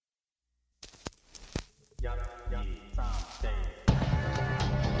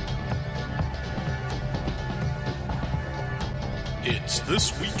It's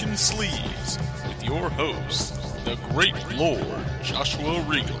This Week in Sleaze with your hosts, the Great Lord Joshua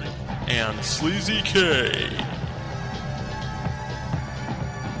Regal and Sleazy K.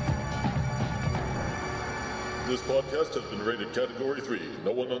 This podcast has been rated Category 3.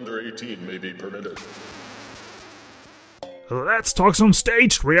 No one under 18 may be permitted. Let's talk some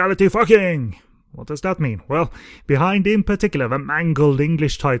staged reality fucking! What does that mean? Well, behind in particular the mangled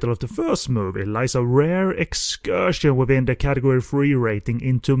English title of the first movie lies a rare excursion within the Category 3 rating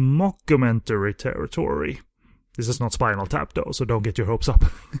into mockumentary territory. This is not Spinal Tap though, so don't get your hopes up.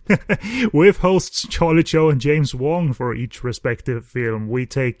 With hosts Charlie Cho and James Wong for each respective film, we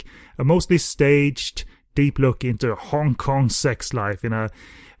take a mostly staged, deep look into Hong Kong sex life in a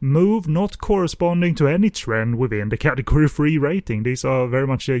move not corresponding to any trend within the Category 3 rating. These are very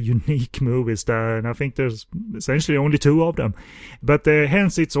much unique movies there, and I think there's essentially only two of them. But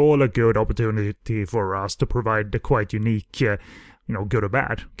hence it's all a good opportunity for us to provide the quite unique, good or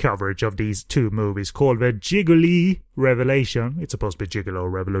bad coverage of these two movies called the Jiggly Revelation. It's supposed to be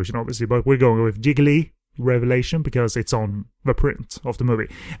Gigolo Revolution, obviously, but we're going with Jiggly Revelation because it's on the print of the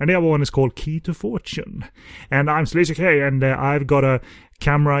movie. And the other one is called Key to Fortune. And I'm Sleazy K, and I've got a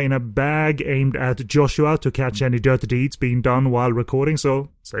camera in a bag aimed at Joshua to catch any dirty deeds being done while recording, so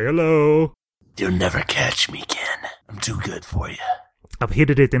say hello. You'll never catch me, Ken. I'm too good for you. I've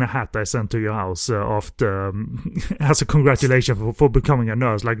hidden it in a hat I sent to your house after as a congratulation for becoming a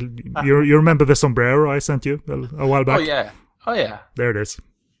nurse. Like, you remember the sombrero I sent you a while back? Oh yeah. There it is.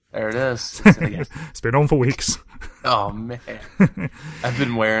 There it is. It's been on for weeks. Oh, man. I've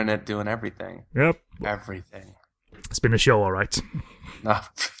been wearing it, doing everything. Yep. Everything. It's been a show, all right.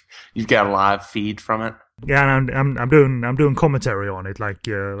 You've got a live feed from it? Yeah, and I'm doing commentary on it, like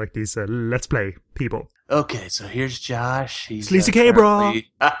these Let's Play people. Okay, so here's Josh. He's Sleazy K, bro!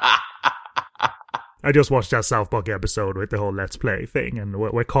 I just watched that South Park episode with the whole Let's Play thing, and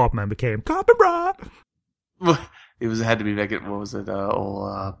where Cartman became Cartman, bro! It had to be like, what was it,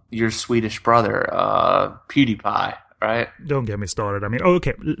 your Swedish brother, PewDiePie, right? Don't get me started. I mean,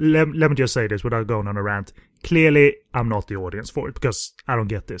 okay, let me just say this without going on a rant. Clearly, I'm not the audience for it, because I don't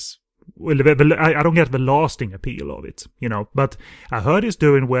get this. Well, I don't get the lasting appeal of it, But I heard he's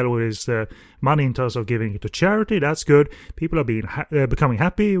doing well with his money in terms of giving it to charity. That's good. People are becoming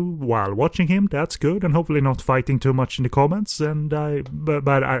happy while watching him. That's good, and hopefully not fighting too much in the comments.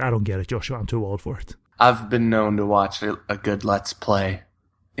 But I don't get it, Joshua. I'm too old for it. I've been known to watch a good Let's Play,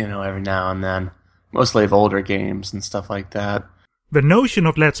 every now and then. Mostly of older games and stuff like that. The notion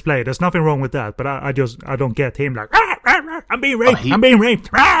of Let's Play, there's nothing wrong with that, but I don't get him like, I'm being raped, I'm being raped.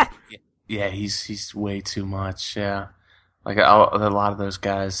 Yeah, he's way too much, yeah. Like, a lot of those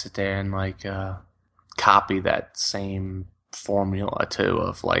guys sit there and, copy that same formula, too,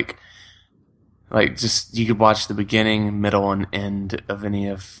 of, just, you could watch the beginning, middle, and end of any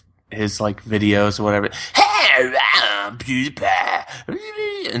of his videos or whatever.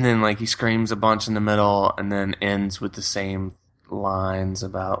 And then he screams a bunch in the middle and then ends with the same lines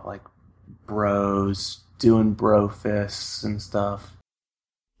about bros doing bro fists and stuff.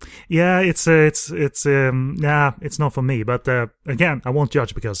 Yeah, it's not for me, but again, I won't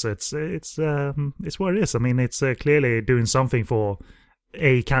judge because it's what it is. I mean, it's clearly doing something for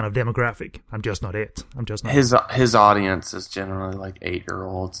a kind of demographic. I'm just not it. His audience is generally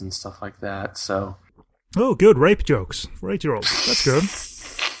 8-year-olds and stuff like that. So, oh, good rape jokes for 8-year-olds. That's good.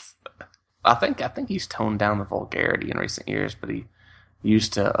 I think he's toned down the vulgarity in recent years, but he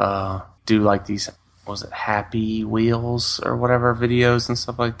used to do these, was it Happy Wheels or whatever videos and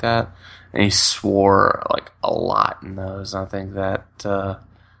stuff like that, and he swore a lot in those. I think that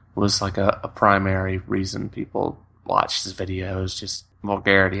was a primary reason people watched his videos, just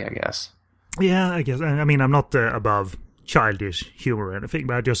vulgarity, I guess. Yeah, I guess. I mean, I'm not above childish humor or anything,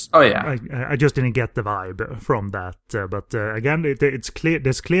 but I just I just didn't get the vibe from that. But again, it's clear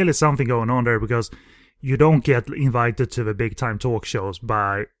there's clearly something going on there, because you don't get invited to the big time talk shows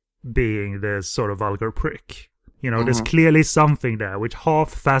by being this sort of vulgar prick. There's clearly something there which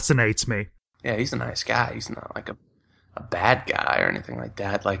half fascinates me. Yeah, he's a nice guy. He's not a bad guy or anything like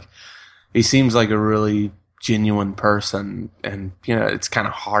that. He seems like a really genuine person, and it's kind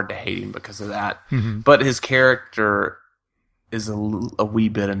of hard to hate him because of that. But his character is a wee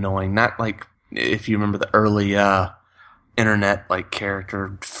bit annoying. Not if you remember the early internet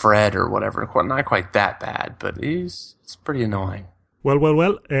character Fred or whatever. Not quite that bad, but it's pretty annoying.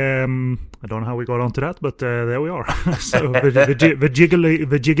 Well. I don't know how we got onto that, but there we are. So the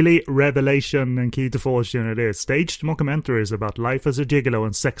jiggly revelation and key to fortune it is. Staged documentaries about life as a gigolo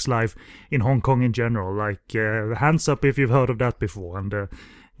and sex life in Hong Kong in general. Like, hands up if you've heard of that before. And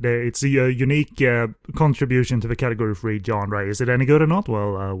it's a unique contribution to the category 3 genre. Is it any good or not?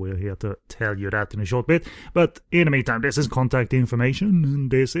 Well, we're here to tell you that in a short bit. But in the meantime, this is contact information, and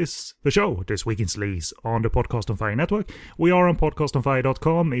this is the show, This Week in Sleaze, on the Podcast on Fire network. We are on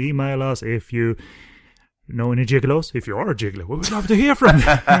podcastonfire.com. Email us if you know any gigolos. If you are a gigolo, we would love to hear from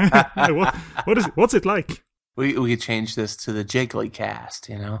you. What's it like? We could change this to the Jiggly Cast,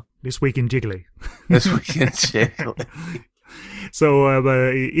 you know? This Week in Jiggly. This Week in Jiggly. So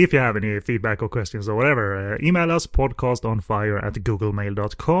if you have any feedback or questions or whatever, email us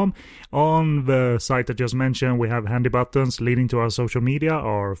podcastonfire@googlemail.com. On the site I just mentioned, we have handy buttons leading to our social media,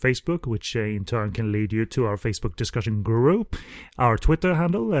 our Facebook, which in turn can lead you to our Facebook discussion group, our Twitter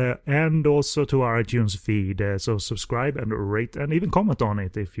handle, and also to our iTunes feed. So subscribe and rate and even comment on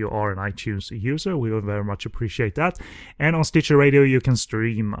it if you are an iTunes user. We would very much appreciate that. And on Stitcher Radio, you can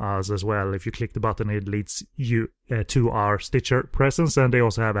stream us as well. If you click the button, it leads you to our Stitcher presence, and they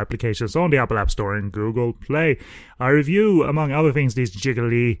also have applications on the Apple App Store and Google Play. I review, among other things, these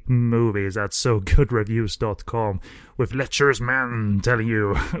jiggly movies at SoGoodReviews.com with lecherous men telling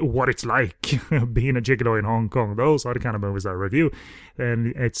you what it's like being a gigolo in Hong Kong. Those are the kind of movies I review,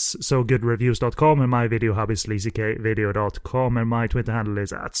 and it's SoGoodReviews.com, and my video hub is sleazyKvideo.com, and my Twitter handle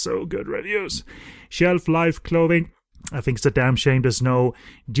is @SoGoodReviews. Shelf Life Clothing. I think it's a damn shame there's no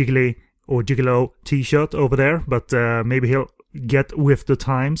jiggly or gigolo t-shirt over there, but maybe he'll get with the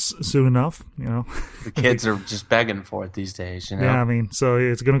times soon enough, you know. The kids are just begging for it these days, you know. Yeah, I mean, so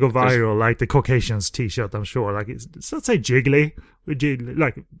it's gonna go viral, like the Caucasians t-shirt, I'm sure. Like, does that say jiggly?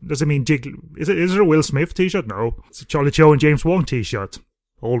 Like, does it mean jiggly? Is it a Will Smith t-shirt? No, it's a Charlie Cho and James Wong t-shirt.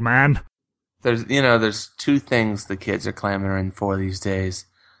 Old man. There's two things the kids are clamoring for these days: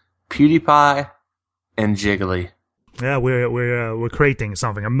 PewDiePie and Jiggly. Yeah, we're creating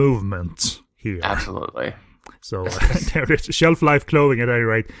something, a movement here. Absolutely. So there it is. Shelf Life Clothing, at any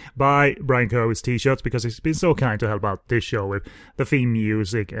rate, buy Brian Kerwitz t-shirts, because he's been so kind to help out this show with the theme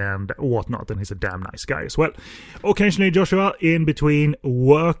music and whatnot, and he's a damn nice guy as well. Occasionally, Joshua, in between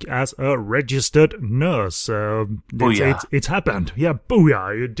work as a registered nurse. It's happened. Yeah,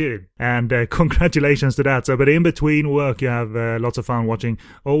 booyah, you did. And congratulations to that. So, but in between work, you have lots of fun watching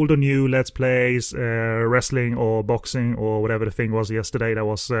old or new Let's Plays, wrestling or boxing or whatever the thing was yesterday. That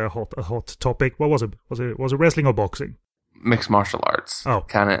was a hot topic. What was it? Was it wrestling or boxing? Mixed martial arts. Oh.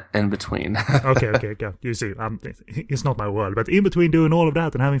 Kind of in between. Okay. You see, it's not my world. But in between doing all of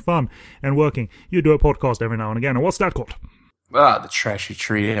that and having fun and working, you do a podcast every now and again. And what's that called? The Trashy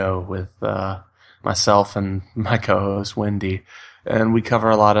Trio with myself and my co-host, Wendy. And we cover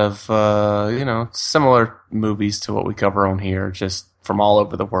a lot of, similar movies to what we cover on here, just from all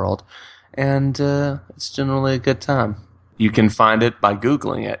over the world. And it's generally a good time. You can find it by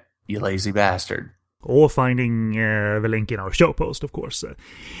Googling it, you lazy bastard. Or finding the link in our show post, of course.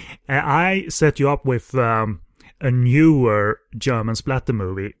 I set you up with a newer German splatter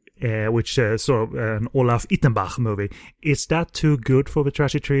movie, which sort of an Olaf Ittenbach movie. Is that too good for the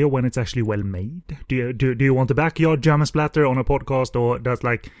Trashy Trio when it's actually well made? Do you want a backyard German splatter on a podcast, or does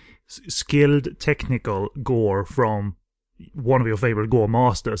like skilled technical gore from one of your favorite gore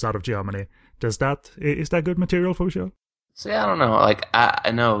masters out of Germany? Is that good material for the show? See, I don't know. Like, I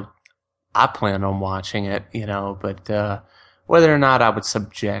know I plan on watching it, but whether or not I would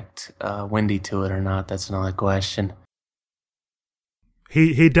subject Wendy to it or not, that's another question.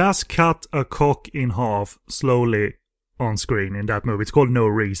 He does cut a cock in half slowly on screen in that movie. It's called No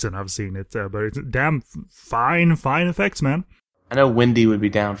Reason. I've seen it, but it's damn fine effects, man. I know Wendy would be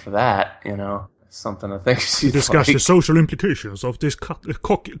down for that, something I think she'd discuss the social implications of this cock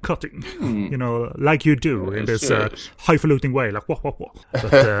cutting, like you do in this highfalutin way, like what.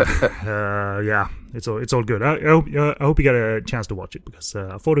 But yeah, it's all good. I hope you get a chance to watch it, because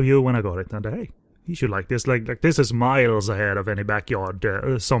I thought of you when I got it, and hey, you should like this. Like this is miles ahead of any backyard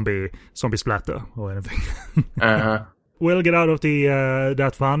zombie splatter or anything. We'll get out of the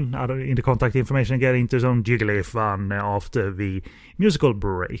that fun in the contact information and get into some jiggly fun after the musical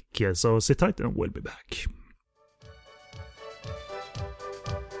break. So sit tight and we'll be back.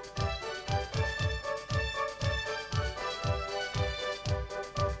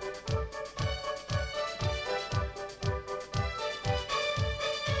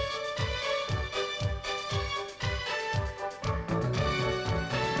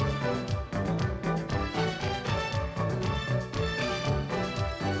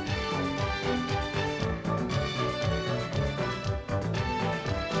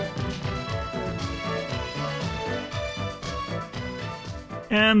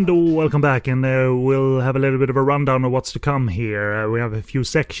 And welcome back, and we'll have a little bit of a rundown of what's to come here. We have a few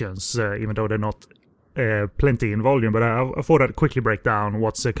sections, even though they're not plenty in volume, but I thought I'd quickly break down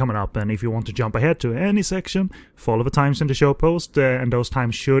what's coming up, and if you want to jump ahead to any section, follow the times in the show post, and those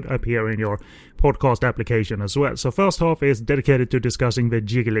times should appear in your podcast application as well. So first half is dedicated to discussing the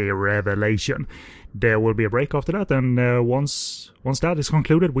Jiggly revelation. There will be a break after that, and once that is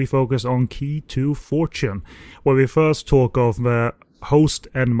concluded, we focus on Key to Fortune, where we first talk of the host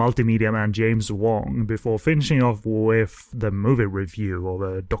and multimedia man James Wong, before finishing off with the movie review, or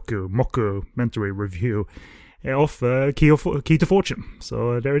the mockumentary review of Key to Fortune.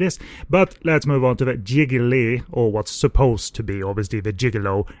 So there it is. But let's move on to the Jiggly, or what's supposed to be obviously the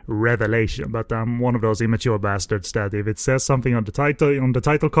Gigolo revelation. But I'm one of those immature bastards that if it says something on the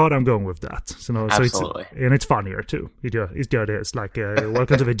title card, I'm going with that. So, absolutely. It's funnier too. It is like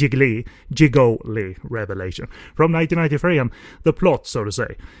welcome to the Jiggly revelation from 1993, and the plot, so to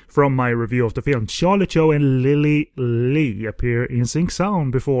say, from my review of the film. Charlie Cho and Lily Lee appear in sync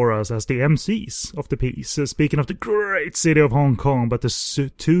sound before us as the MCs of the piece. Speaking of the great city of Hong Kong, but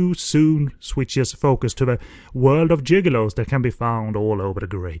the too soon switches focus to the world of gigolos that can be found all over the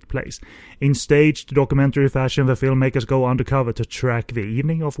great place. In staged documentary fashion, the filmmakers go undercover to track the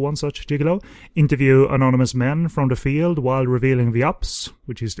evening of one such gigolo, interview anonymous men from the field while revealing the ups,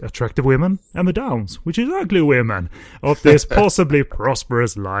 which is attractive women, and the downs, which is ugly women, of this possibly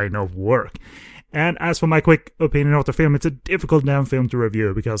prosperous line of work. And as for my quick opinion of the film, it's a difficult damn film to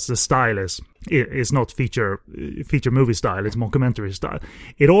review because the style is not feature movie style, it's mockumentary style.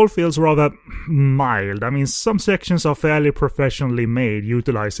 It all feels rather mild. I mean, some sections are fairly professionally made,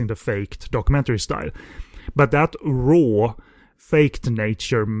 utilizing the faked documentary style. But that raw, faked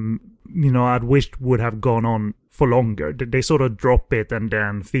nature, I'd wished would have gone on for longer. They sort of drop it and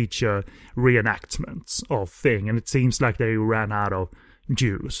then feature reenactments of thing, and it seems like they ran out of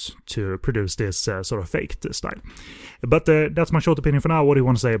juice to produce this sort of faked style. But that's my short opinion for now. What do you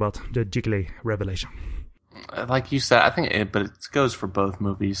want to say about the Jiggly revelation? Like you said, I think it goes for both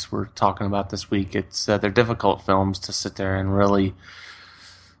movies we're talking about this week. It's they're difficult films to sit there and really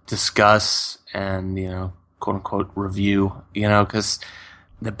discuss and, quote unquote review, because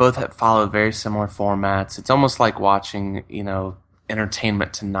they both have followed very similar formats. It's almost like watching,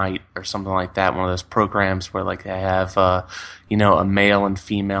 Entertainment Tonight or something like that, one of those programs where like they have a male and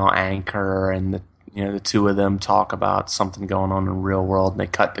female anchor, and the two of them talk about something going on in the real world, and they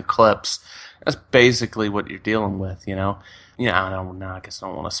cut the clips. That's basically what you're dealing with, I don't know, I guess I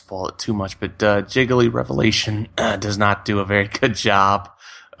don't want to spoil it too much, but Jiggly Revelation does not do a very good job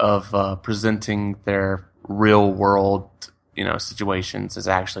of presenting their real world situations as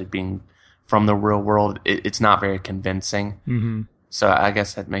actually being from the real world. It's not very convincing. Mm-hmm. So I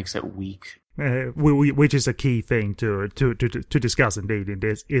guess that makes it weak. Which is a key thing to discuss indeed in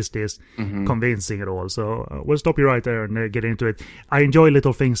this. Is this convincing at all? So we'll stop you right there and get into it. I enjoy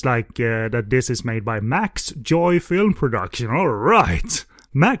little things like that this is made by Max Joy Film Production. All right.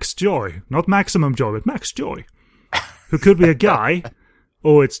 Max Joy. Not Maximum Joy, but Max Joy. Who could be a guy,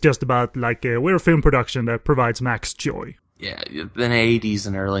 or it's just about like we're a film production that provides Max Joy. Yeah, in the 80s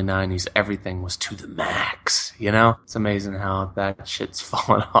and early 90s, everything was to the max, It's amazing how that shit's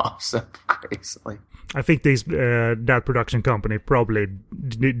fallen off so crazily. I think that production company probably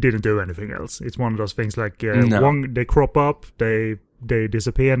didn't do anything else. It's one of those things like one, they crop up, they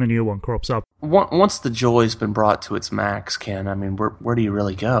disappear, and a new one crops up. Once the joy's been brought to its max, Ken, I mean, where do you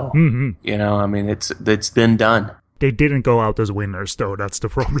really go? Mm-hmm. I mean, it's been done. They didn't go out as winners, though. That's the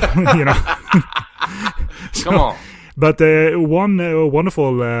problem, Come on. But one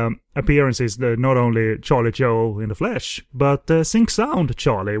wonderful appearance is not only Charlie Cho in the flesh, but Sync Sound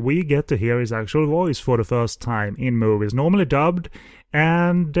Charlie. We get to hear his actual voice for the first time in movies, normally dubbed,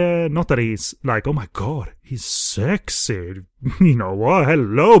 and not that he's like, oh my god, he's sexy, what?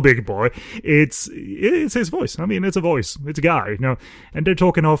 Hello, big boy. It's his voice. I mean, it's a voice. It's a guy, and they're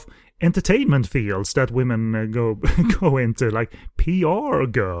talking of entertainment fields that women go into, like PR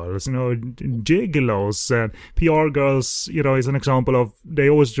girls, gigolos, and PR girls, is an example of, they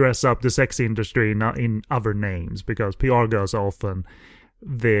always dress up the sex industry in other names, because PR girls are often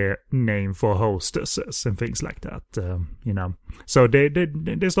their name for hostesses and things like that, So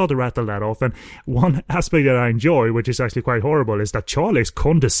they start to rattle that off. And one aspect that I enjoy, which is actually quite horrible, is that Charlie is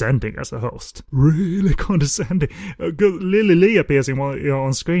condescending as a host. Really condescending. Lily Lee appears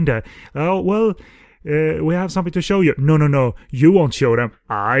on screen there. We have something to show you. No, you won't show them.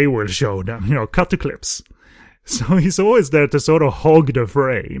 I will show them. Cut the clips. So he's always there to sort of hog the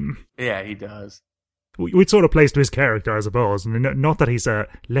frame. Yeah, he does. which sort of plays to his character, I suppose. And not that he's a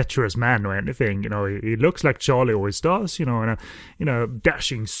lecherous man or anything, he looks like Charlie always does, in a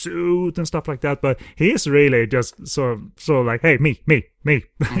dashing suit and stuff like that, but he is really just sort of like, hey, me.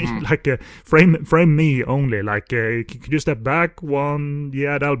 Mm-hmm. Like frame me only, like could you step back one?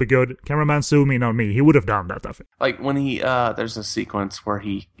 Yeah, that'll be good. Cameraman, zoom in on me. He would have done that, I think. Like when he there's a sequence where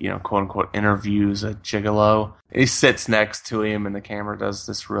he, quote unquote interviews a gigolo. He sits next to him and the camera does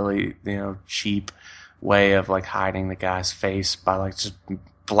this really, cheap way of like hiding the guy's face by like just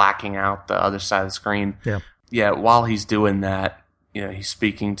blacking out the other side of the screen. Yeah, while he's doing that, he's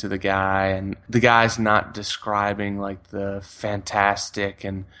speaking to the guy, and the guy's not describing like the fantastic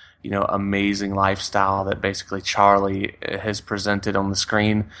and, amazing lifestyle that basically Charlie has presented on the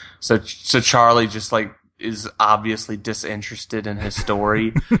screen. So Charlie just like is obviously disinterested in his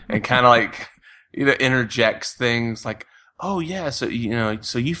story and kind of like, interjects things like, oh yeah, so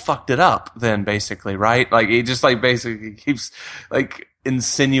so you fucked it up then, basically, right? Like he just like basically keeps like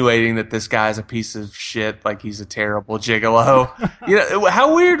insinuating that this guy's a piece of shit, like he's a terrible gigolo.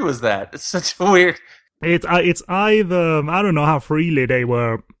 How weird was that? It's such a weird. It's either I don't know how freely they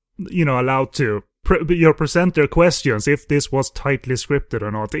were, allowed to present their questions, if this was tightly scripted or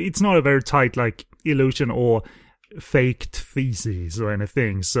not. It's not a very tight like illusion or faked feces or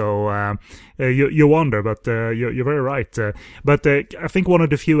anything, so you wonder, but you're very right. But I think one of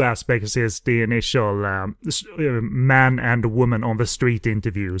the few aspects is the initial man and woman on the street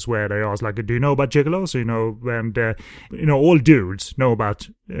interviews, where they ask like, do you know about gigolos? And all dudes know about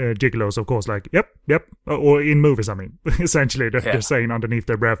gigolos, of course, like yep, or in movies, I mean, essentially they're saying underneath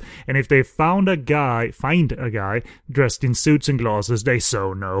their breath. And if they find a guy dressed in suits and glasses, they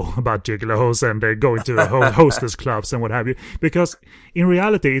so know about gigolos, and they go into hostess clubs and what have you, because in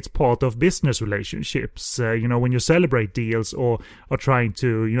reality it's part of business relationships. When you celebrate deals or are trying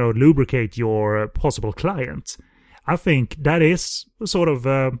to lubricate your possible client, I think that is sort of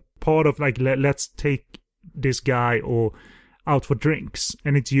part of like, let's take this guy or out for drinks,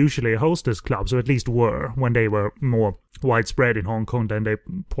 and it's usually a hostess club, so at least were when they were more widespread in Hong Kong than they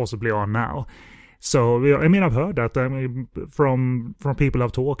possibly are now. So I mean, I've heard that from people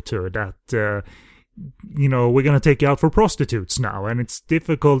I've talked to that we're going to take you out for prostitutes now, and it's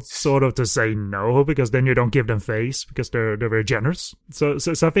difficult sort of to say no, because then you don't give them face, because they're very generous. So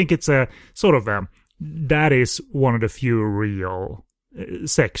I think it's a sort of that is one of the few real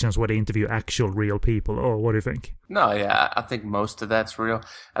sections where they interview actual real people. Or what do you think? No, yeah, I think most of that's real.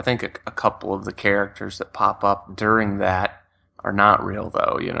 I think a couple of the characters that pop up during that are not real,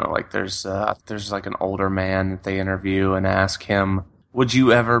 though. Like there's like an older man that they interview and ask him, would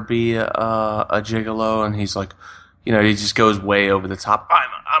you ever be a gigolo? And he's like, he just goes way over the top.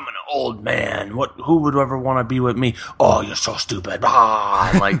 I'm an old man. Who would ever want to be with me? Oh, you're so stupid.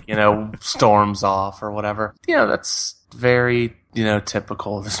 And like, storms off or whatever. That's very,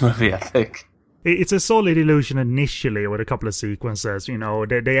 typical of this movie, I think. It's a solid illusion initially with a couple of sequences.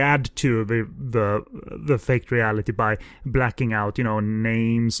 They add to the faked reality by blacking out,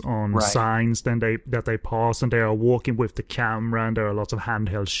 names on signs that they pass, and they are walking with the camera, and there are lots of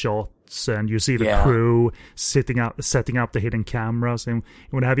handheld shots, and you see the crew setting up the hidden cameras and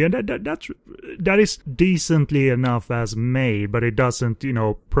what have you. And that is decently enough as made, but it doesn't,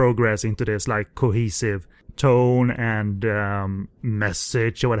 progress into this like cohesive tone and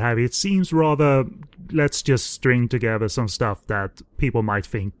message or what have you. It seems rather, let's just string together some stuff that people might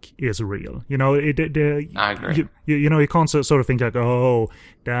think is real. I agree. You can't sort of think like, oh,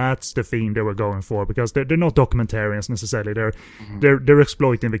 that's the theme they were going for, because they're not documentarians necessarily. They're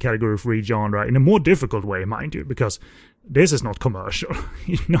exploiting the category 3 genre in a more difficult way, mind you, because this is not commercial.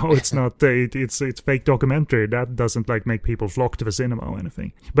 It's not. It's fake documentary. That doesn't like make people flock to the cinema or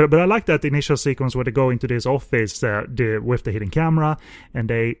anything. But I like that initial sequence where they go into this office with the hidden camera, and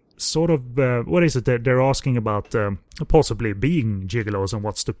they sort of what is it? They're asking about possibly being gigolos and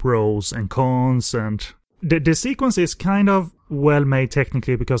what's the pros and cons, and the sequence is kind of well made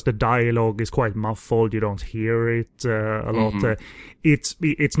technically, because the dialogue is quite muffled. You don't hear it a lot.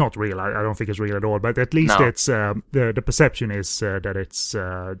 It's not real. I don't think it's real at all. But at least it's the perception is that it's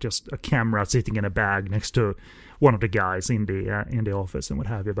just a camera sitting in a bag next to one of the guys in the office and what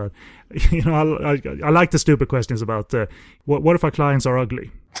have you. But I like the stupid questions about what if our clients are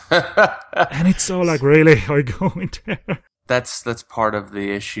ugly, and it's so like, really, are you going there? That's part of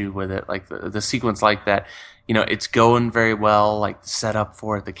the issue with it. Like the sequence like that, it's going very well. Like the setup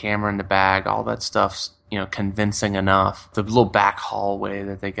for it, the camera in the bag, all that stuff's convincing enough. The little back hallway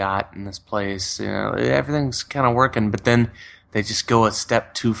that they got in this place, everything's kind of working. But then they just go a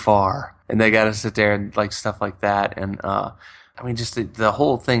step too far, and they got to sit there and like stuff like that. And I mean, just the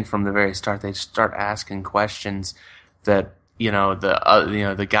whole thing from the very start, they start asking questions that,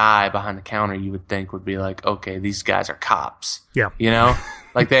 the guy behind the counter you would think would be like, okay, these guys are cops. Yeah.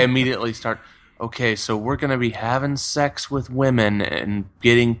 Like they immediately start, okay, so we're going to be having sex with women and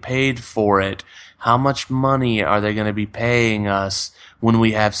getting paid for it. How much money are they going to be paying us when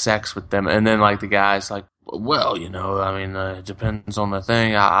we have sex with them? And then like the guy's like, well, it depends on the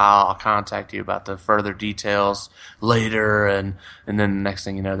thing. I'll contact you about the further details later. And then the next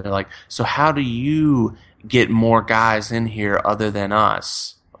thing you know, they're like, so how do you get more guys in here other than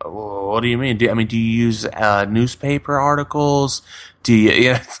us? What do you mean? Do you use newspaper articles? Do you,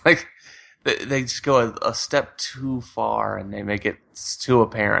 it's like, they just go a step too far and they make it too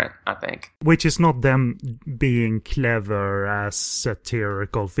apparent, I think. Which is not them being clever as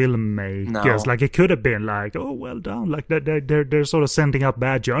satirical filmmakers. No. Like, it could have been like, oh, well done. Like, they're sort of sending up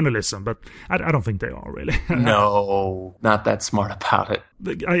bad journalism, but I don't think they are, really. No, not that smart about it.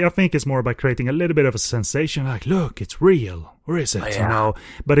 I think it's more about creating a little bit of a sensation, like, look, it's real. Or is it? Yeah.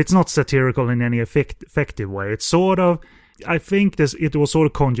 But it's not satirical in any effective way. It's sort of... I think it was sort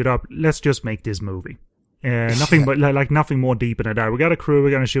of conjured up. Let's just make this movie. Nothing but like nothing more deep than that. We got a crew.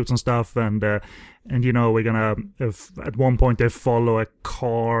 We're gonna shoot some stuff, and we're gonna. At one point, they follow a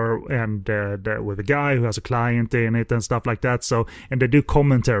car and with a guy who has a client in it and stuff like that. So, and they do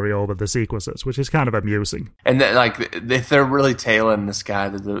commentary over the sequences, which is kind of amusing. And if they're really tailing this guy,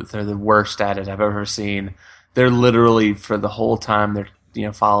 they're the worst at it I've ever seen. They're literally for the whole time they're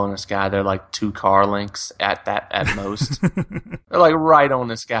following this guy, they're like 2 car lengths at most. They're like right on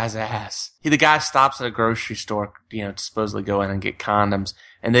this guy's ass. The guy stops at a grocery store, to supposedly go in and get condoms,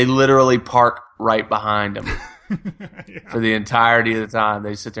 and they literally park right behind him. Yeah. For the entirety of the time.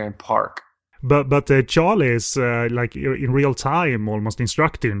 They sit there and park. But Charlie is like in real time, almost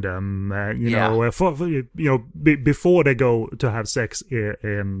instructing them. Before they go to have sex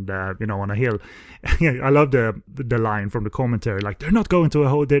on a hill. I love the line from the commentary, like they're not going to a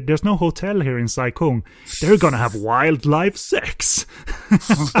hotel. There's no hotel here in Sai Kung. They're gonna have wildlife sex.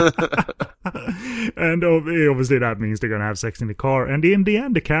 And obviously that means they're gonna have sex in the car. And in the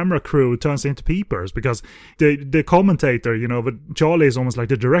end, the camera crew turns into peepers because the commentator, but Charlie is almost like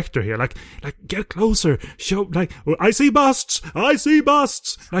the director here, like get closer, show, like, I see busts,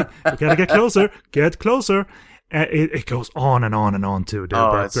 like, we gotta get closer. It goes on and on and on too, dude.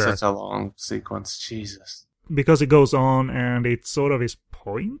 Oh, it's such a long sequence, Jesus. Because it goes on and it sort of is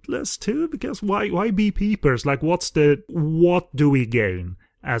pointless too, because why be peepers? Like, what do we gain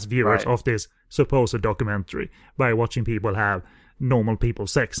as viewers of this supposed documentary by watching people have normal people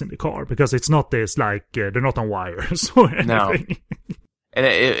sex in the car? Because it's not this, like, they're not on wires or anything. No. And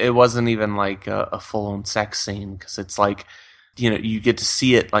it wasn't even like a full-on sex scene, because it's like, you get to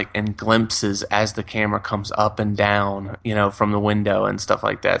see it like in glimpses as the camera comes up and down, from the window and stuff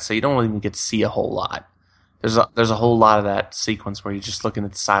like that. So you don't even get to see a whole lot. There's a whole lot of that sequence where you're just looking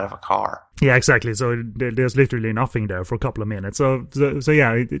at the side of a car. Yeah, exactly. So there's literally nothing there for a couple of minutes. So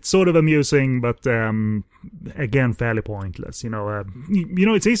yeah, it's sort of amusing, but again, fairly pointless.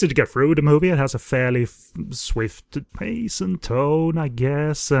 It's easy to get through the movie. It has a fairly swift pace and tone, I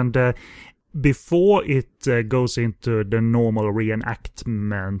guess, and before it goes into the normal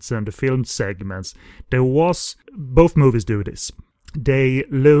reenactments and the film segments, both movies do this. They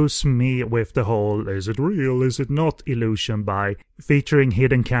lose me with the whole, is it real, is it not illusion, by featuring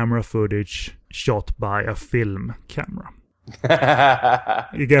hidden camera footage shot by a film camera.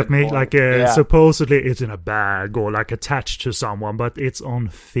 You get me? Like, supposedly it's in a bag or like attached to someone, but it's on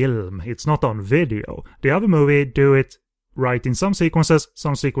film. It's not on video. The other movie do it right in some sequences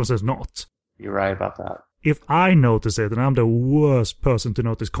not. You're right about that. If I notice it, and I'm the worst person to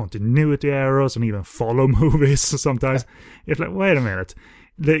notice continuity errors and even follow movies sometimes, it's like, wait a minute.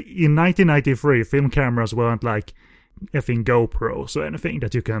 In 1993, film cameras weren't like effing GoPros or anything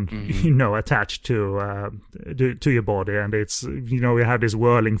that you can, attach to your body, and it's, you have this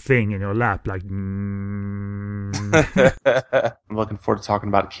whirling thing in your lap, like. I'm looking forward to talking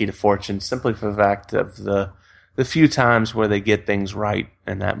about Key to Fortune, simply for the fact of the few times where they get things right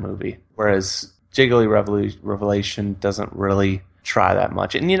in that movie, whereas Jiggly Revelation doesn't really try that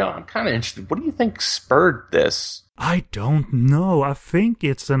much. And, I'm kind of interested. What do you think spurred this? I don't know. I think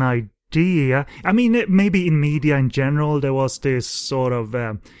it's an idea. I mean, maybe in media in general, there was this sort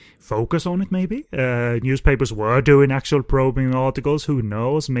of focus on it, maybe. Newspapers were doing actual probing articles. Who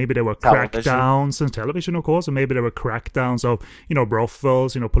knows? Maybe there were crackdowns and television, of course. And maybe there were crackdowns of,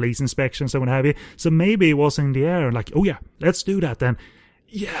 brothels, police inspections and what have you. So maybe it was in the air, like, oh yeah, let's do that then.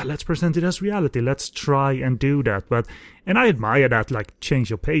 Yeah, let's present it as reality. Let's try and do that. And I admire that, like, change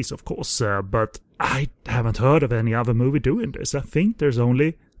of pace, of course. But I haven't heard of any other movie doing this. I think there's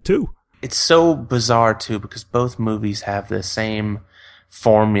only 2. It's so bizarre, too, because both movies have the same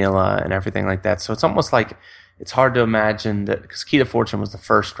formula and everything like that. So it's almost like it's hard to imagine that, because Key to Fortune was the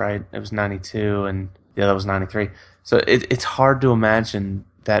first, right? It was 92, and the other was 93. So it's hard to imagine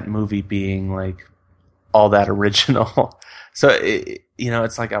that movie being like all that original. So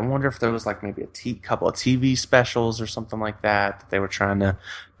it's like, I wonder if there was like maybe a couple of TV specials or something like that they were trying to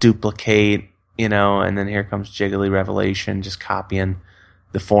duplicate, and then here comes Jiggly Revelation, just copying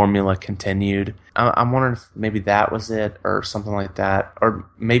the formula continued. I'm wondering if maybe that was it or something like that. Or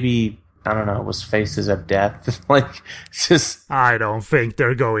maybe, I don't know, it was Faces of Death. Like, it's just... I don't think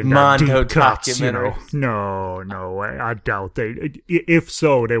they're going that Mondo deep cuts, documentaries. No way. I doubt they... If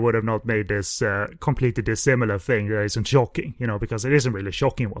so, they would have not made this completely dissimilar thing that isn't shocking, because it isn't really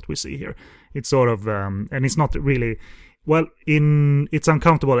shocking what we see here. It's sort of... and it's not really... Well, it's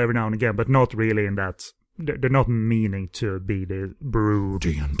uncomfortable every now and again, but not really in that... They're not meaning to be the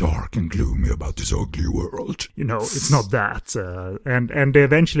broody and dark and gloomy about this ugly world. It's not that. And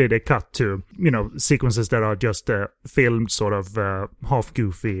eventually they cut to, sequences that are just filmed sort of half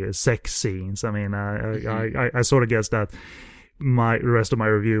goofy sex scenes. I mean, I sort of guess that the rest of my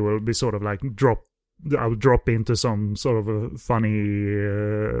review will be sort of like I'll drop into some sort of a funny,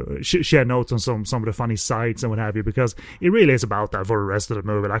 share notes on some of the funny sites and what have you, because it really is about that for the rest of the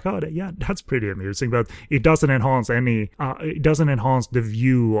movie. Like, that's pretty amusing, but it doesn't enhance the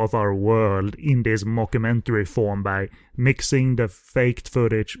view of our world in this mockumentary form by mixing the faked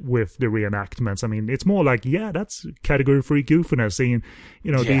footage with the reenactments. I mean, it's more like, that's category 3 goofiness, seeing,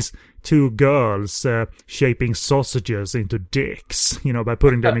 these 2 girls shaping sausages into dicks, by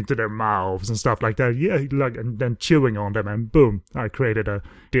putting them into their mouths and stuff like that. And then chewing on them, and boom, I created a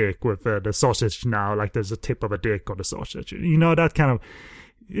dick with the sausage now, like there's a tip of a dick on the sausage. That kind of,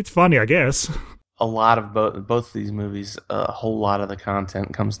 it's funny, I guess. A lot of both of these movies, a whole lot of the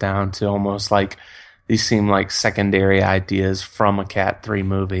content comes down to almost like, these seem like secondary ideas from a Cat 3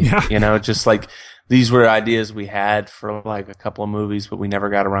 movie. Yeah. Just like, these were ideas we had for like a couple of movies, but we never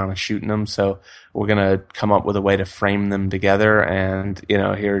got around to shooting them. So we're going to come up with a way to frame them together, and,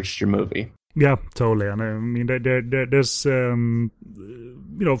 here's your movie. Yeah, totally. And I mean, there's,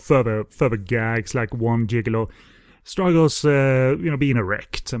 further gags, like one gigolo struggles, being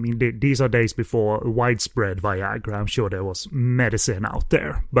erect. I mean, these are days before widespread Viagra. I'm sure there was medicine out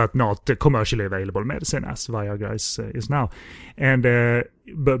there, but not commercially available medicine as Viagra is now. And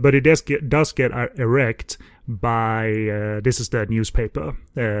but it does get erect by this is the newspaper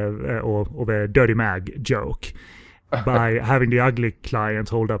or the Dirty Mag joke, by having the ugly client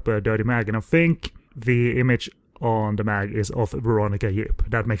hold up a dirty mag. And I think the image on the mag is of Veronica Yip.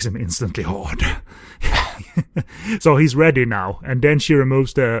 That makes him instantly hard. So he's ready now. And then she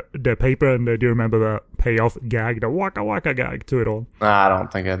removes the paper, and do you remember the payoff gag, the waka waka gag to it all? I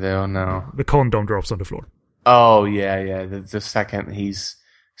don't think I do, no. The condom drops on the floor. Oh, yeah. The second he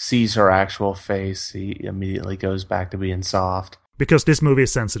sees her actual face, he immediately goes back to being soft. Because this movie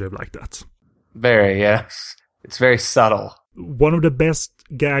is sensitive like that. Very, yes. It's very subtle. One of the best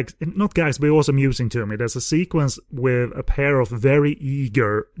gags, not gags, but also amusing to me, there's a sequence with a pair of very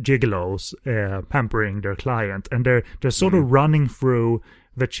eager gigolos pampering their client, and they're sort of running through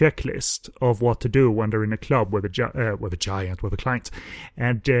the checklist of what to do when they're in a club with a client,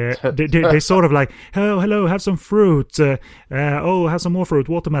 and they sort of like, hello, have some fruit, have some more fruit,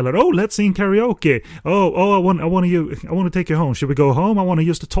 watermelon, let's sing karaoke, I want to take you home, should we go home, I want to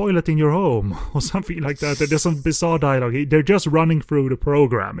use the toilet in your home, or something like that. There's some bizarre dialogue. They're just running through the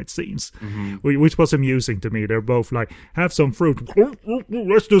program, it seems, which was amusing to me. They're both like, have some fruit,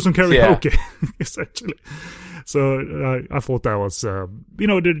 let's do some karaoke, essentially. So I thought that was,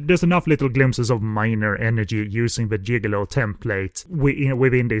 there's enough little glimpses of minor energy using the gigolo template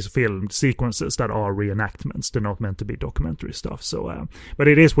within these filmed sequences that are reenactments. They're not meant to be documentary stuff. So, but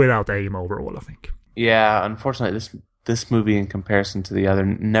it is without aim overall, I think. Yeah, unfortunately, this movie in comparison to the other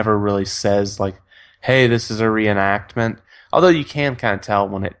never really says like, hey, this is a reenactment. Although you can kind of tell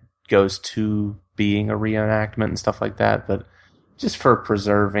when it goes to being a reenactment and stuff like that, but just for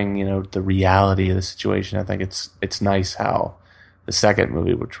preserving, the reality of the situation, I think it's nice how the second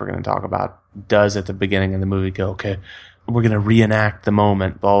movie, which we're going to talk about, does at the beginning of the movie go, okay, we're going to reenact the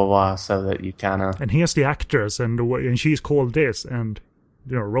moment, blah, blah, blah, so that you kind of... And here's the actors, and she's called this, and,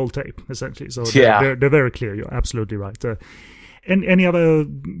 roll tape, essentially. So they're very clear. You're absolutely right. And any other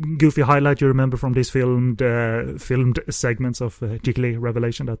goofy highlight you remember from these filmed segments of Jiggly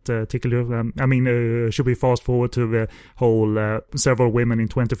Revelation that tickle you? Should we fast forward to the whole several women in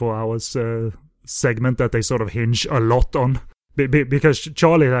 24 hours segment that they sort of hinge a lot on? Because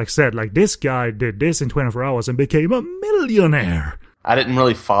Charlie like said, like, this guy did this in 24 hours and became a millionaire. I didn't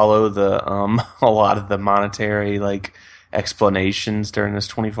really follow the a lot of the monetary like explanations during this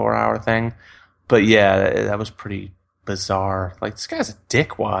 24-hour thing, but yeah, that was pretty bizarre. Like, this guy's a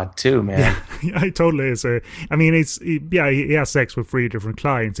dickwad too, man. Yeah, he totally is. I mean, he has sex with 3 different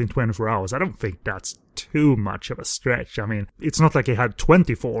clients in 24 hours. I don't think that's too much of a stretch. I mean, it's not like he had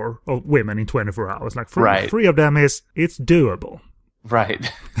 24 women in 24 hours. Like, three of them it's doable.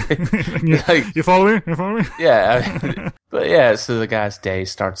 Right. You follow me? You follow me? Yeah. But yeah, so the guy's day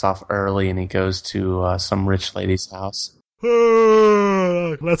starts off early and he goes to some rich lady's house.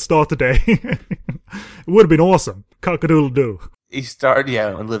 Let's start the day. It would have been awesome. Cock-a-doodle-doo.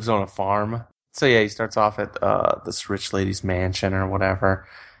 And lives on a farm. So yeah, he starts off at this rich lady's mansion or whatever.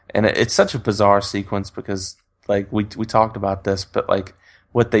 And it's such a bizarre sequence because, like, we talked about this, but, like,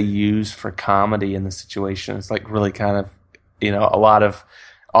 what they use for comedy in the situation is, like, really kind of, you know, a lot of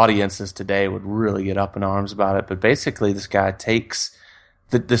audiences today would really get up in arms about it. But basically, this guy takes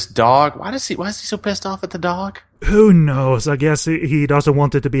this dog. Why is he so pissed off at the dog? Who knows? I guess he doesn't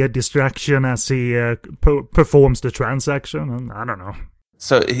want it to be a distraction as he performs the transaction. And I don't know.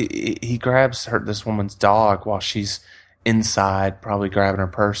 So he grabs this woman's dog while she's inside, probably grabbing her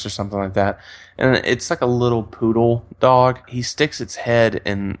purse or something like that. And it's like a little poodle dog. He sticks its head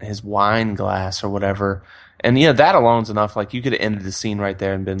in his wine glass or whatever. And, you know, that alone's enough. Like, you could have ended the scene right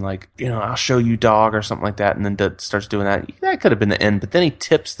there and been like, you know, I'll show you dog or something like that. And then starts doing that. That could have been the end. But then he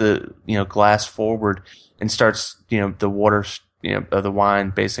tips the, you know, glass forward and starts, you know, the water, you know, of the wine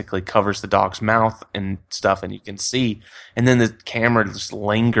basically covers the dog's mouth and stuff. And you can see. And then the camera just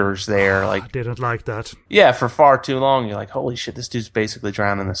lingers there. Like, I didn't like that. Yeah, for far too long. You're like, holy shit, this dude's basically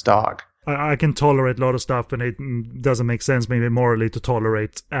drowning this dog. I can tolerate a lot of stuff, and it doesn't make sense maybe morally to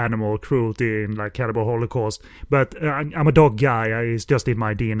tolerate animal cruelty in like Cannibal Holocaust. But I'm a dog guy. It's just in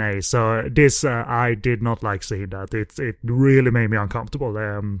my DNA. So this, I did not like seeing that. It really made me uncomfortable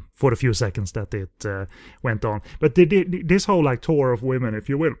for the few seconds that it went on. But this whole like tour of women, if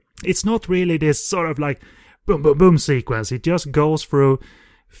you will, it's not really this sort of like boom, boom, boom sequence. It just goes through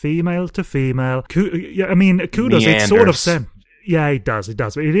female to female. I mean, kudos. Meanders. It's sort of yeah, it does.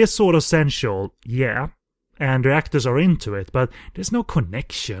 It is sort of sensual, yeah, and the actors are into it, but there's no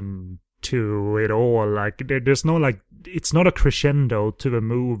connection to it all. Like, there's no, like, it's not a crescendo to the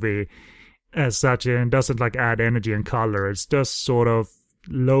movie as such, and doesn't, like, add energy and color. It's just sort of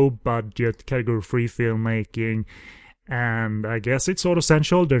low-budget, Category 3 filmmaking, and I guess it's sort of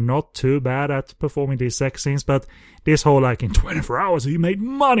sensual. They're not too bad at performing these sex scenes, but this whole, like, in 24 hours, you made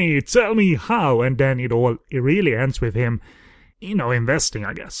money, tell me how, and then it really ends with him, you know, investing,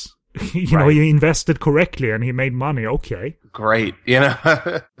 I guess. You know, he invested correctly and he made money. Okay. Great. You know,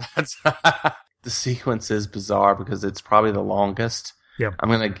 that's the sequence is bizarre because it's probably the longest. Yeah. I'm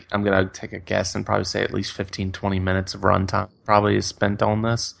going to take a guess and probably say at least 15, 20 minutes of runtime probably is spent on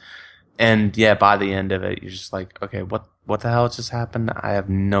this. And yeah, by the end of it, you're just like, okay, what the hell just happened? I have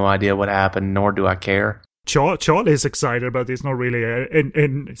no idea what happened, nor do I care. Charlie is excited, but he's not really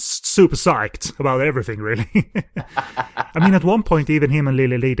super psyched about everything, really. I mean, at one point, even him and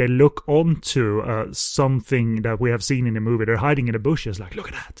Lily Lee, they look onto something that we have seen in the movie. They're hiding in the bushes, like,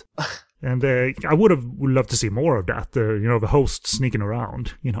 look at that. And I would have loved to see more of that, you know, the host sneaking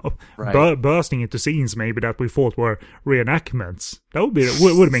around, you know, bursting into scenes maybe that we thought were reenactments. That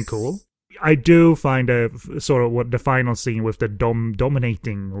would have been cool. I do find sort of what the final scene with the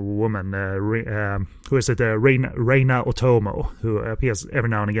dominating woman, who is it, Reina Otomo, who appears every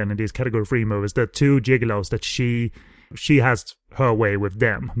now and again in these Category 3 movies, the 2 gigolos that she has her way with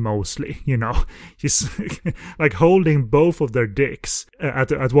them, mostly, you know. She's like holding both of their dicks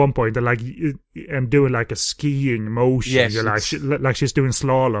at one point, and doing like a skiing motion. Yes, like she's doing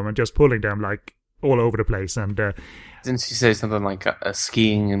slalom and just pulling them like all over the place. And didn't she say something like a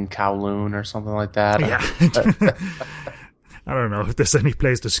skiing in Kowloon or something like that? Yeah. I don't know if there's any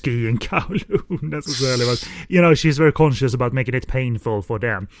place to ski in Kowloon necessarily, but, you know, she's very conscious about making it painful for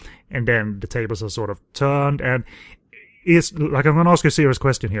them. And then the tables are sort of turned, and I'm going to ask you a serious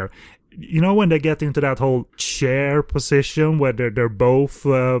question here. You know, when they get into that whole chair position where they're both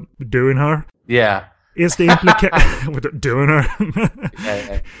doing her? Yeah. Is the implication doing her?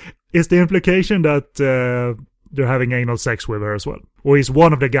 Yeah. Is the implication that they're having anal sex with her as well, or is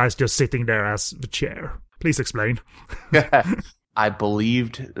one of the guys just sitting there as the chair? Please explain. I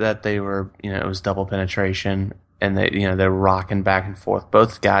believed that they were, you know, it was double penetration, and they're rocking back and forth.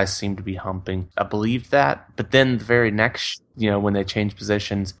 Both guys seemed to be humping. I believed that, but then the very next, you know, when they change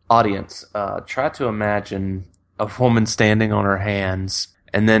positions, audience, try to imagine a woman standing on her hands,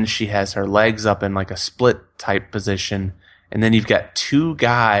 and then she has her legs up in like a split type position, and then you've got two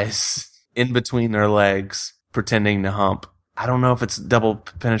guys in between their legs pretending to hump. I don't know if it's double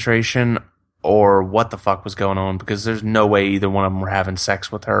penetration or what the fuck was going on, because there's no way either one of them were having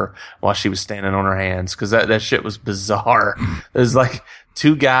sex with her while she was standing on her hands, because that shit was bizarre. There's like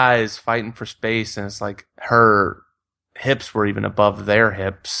two guys fighting for space, and it's like her hips were even above their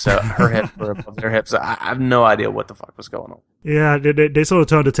hips. So her hips were above their hips. I have no idea what the fuck was going on. Yeah, they sort of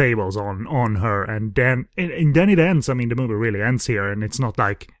turn the tables on her, and then it ends. I mean, the movie really ends here, and it's not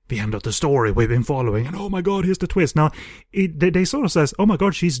like the end of the story we've been following, and oh my god, here's the twist. Now, they sort of says, oh my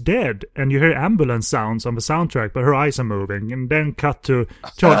god, she's dead, and you hear ambulance sounds on the soundtrack, but her eyes are moving, and then cut to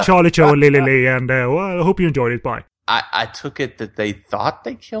Charlie Cho and Lily Lee, and well, I hope you enjoyed it, bye. I took it that they thought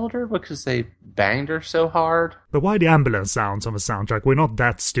they killed her because they banged her so hard. But why the ambulance sounds on the soundtrack? We're not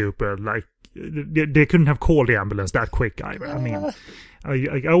that stupid. Like, they couldn't have called the ambulance that quick either. I mean,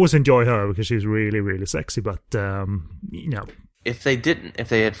 I always enjoy her because she's really, really sexy, but, you know. If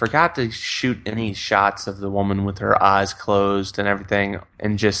they had forgot to shoot any shots of the woman with her eyes closed and everything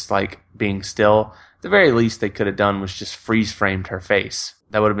and just, like, being still, the very least they could have done was just freeze-framed her face.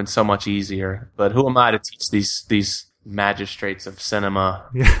 That would have been so much easier. But who am I to teach these magistrates of cinema?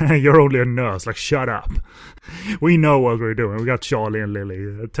 Yeah, you're only a nurse. Like, shut up. We know what we're doing. We got Charlie and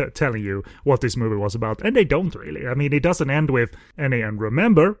Lily telling you what this movie was about. And they don't really. I mean, it doesn't end with any. And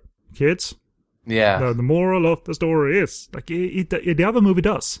remember, kids, yeah, the moral of the story is, like, the other movie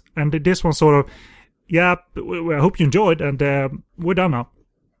does. And this one sort of, yeah, I hope you enjoyed, and we're done now.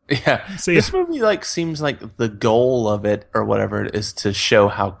 Yeah, this movie seems like the goal of it or whatever it is to show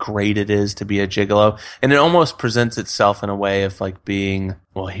how great it is to be a gigolo, and it almost presents itself in a way of like being,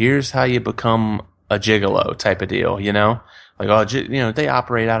 well, here's how you become a gigolo type of deal, you know, like, oh, you know, they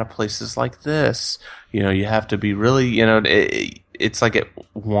operate out of places like this, you know, you have to be really, you know, it's like it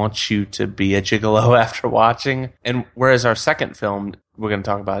wants you to be a gigolo after watching, and whereas our second film we're going to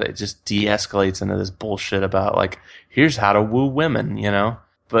talk about, it just de-escalates into this bullshit about like, here's how to woo women, you know.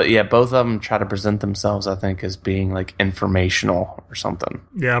 But yeah, both of them try to present themselves, I think, as being like informational or something.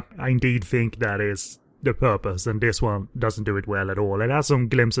 Yeah, I indeed think that is the purpose, and this one doesn't do it well at all. It has some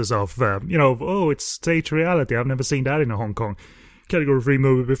glimpses of, you know, oh, it's stage reality. I've never seen that in a Hong Kong Category 3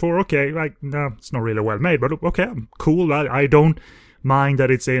 movie before. Okay, like, no, it's not really well made, but okay, cool. I don't mind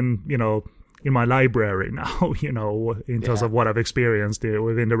that it's in, you know, in my library now, you know, in terms of what I've experienced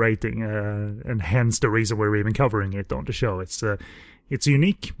within the rating, and hence the reason we're even covering it on the show. It's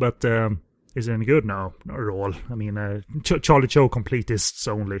unique, but is it any good? No, not at all. I mean, Charlie Cho completists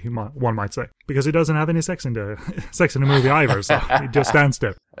only, one might say, because he doesn't have any sex in the movie either, so it just stands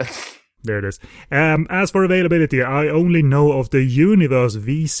there. There it is. As for availability, I only know of the Universe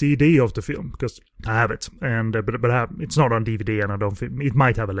VCD of the film because I have it, and but it's not on DVD, and I don't think it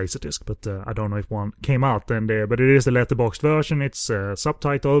might have a Laserdisc, but I don't know if one came out. And but it is a letterboxed version. It's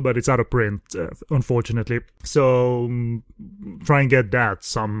subtitled, but it's out of print, unfortunately. So try and get that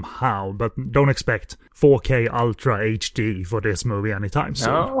somehow, but don't expect 4K Ultra HD for this movie anytime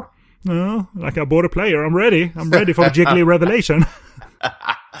soon. No, like I bought a player. I'm ready. I'm ready for a jiggly revelation.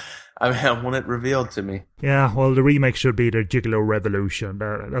 I mean, I want it revealed to me. Yeah, well, the remake should be the Gigolo Revolution.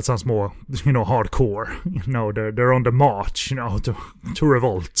 That sounds more, you know, hardcore. You know, they're on the march, you know, to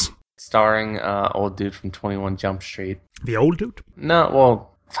revolt. Starring old dude from 21 Jump Street. The old dude? No,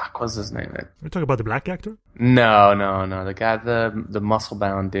 well, fuck, what's his name? We're talking about the black actor? No. The guy, the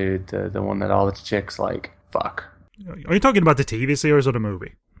muscle-bound dude, the one that all the chicks like. Fuck. Are you talking about the TV series or the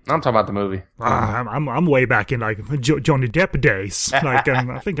movie? I'm talking about the movie. I'm way back in like Johnny Depp days. Like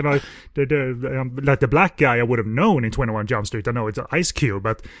I'm thinking like the black guy I would have known in 21 Jump Street. I know it's Ice Cube,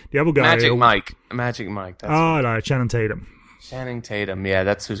 but the other guy, Magic Mike. That's like Channing Tatum. Channing Tatum, yeah,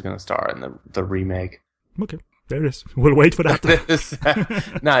 that's who's going to star in the remake. Okay, there it is. We'll wait for that.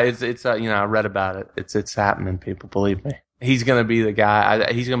 No, it's you know, I read about it. It's happening. People, believe me. He's going to be the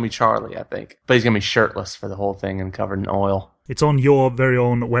guy. He's going to be Charlie, I think, but he's going to be shirtless for the whole thing and covered in oil. It's on your very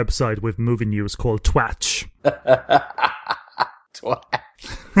own website with movie news called Twatch. Twatch.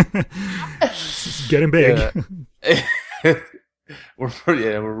 It's getting big. Yeah.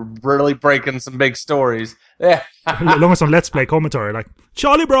 We're really breaking some big stories. Yeah. Along with some Let's Play commentary like,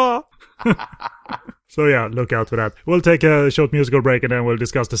 Charlie bra! So yeah, look out for that. We'll take a short musical break and then we'll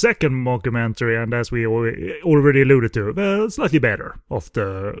discuss the second mockumentary, and as we already alluded to, slightly better of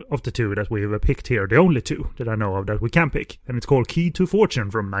the two that we've picked here, the only two that I know of that we can pick, and it's called Key to Fortune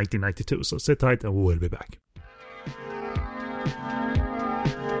from 1992. So sit tight and we'll be back.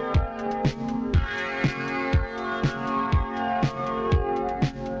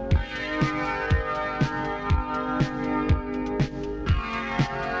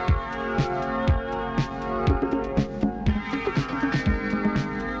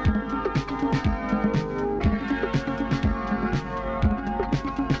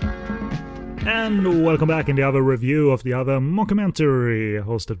 And welcome back in the other review of the other mockumentary,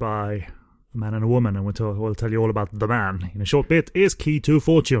 hosted by a man and a woman, and we'll tell you all about The Man. In a short bit is Key to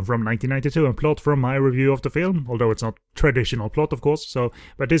Fortune from 1992, and plot from my review of the film, although it's not traditional plot, of course,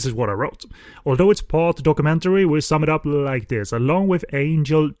 but this is what I wrote. Although it's part documentary, we sum it up like this. Along with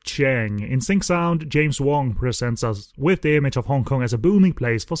Angel Cheng, in Sync Sound, James Wong presents us with the image of Hong Kong as a booming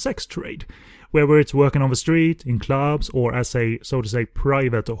place for sex trade, whether it's working on the street, in clubs, or as a, so to say,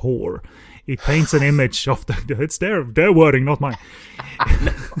 private whore. It paints an image of it's their wording, not mine.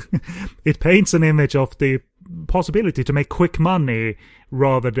 It paints an image of the possibility to make quick money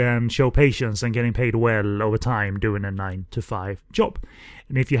rather than show patience and getting paid well over time doing a 9-to-5 job.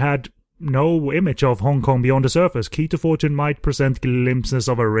 And if you had no image of Hong Kong beyond the surface, Key to Fortune might present glimpses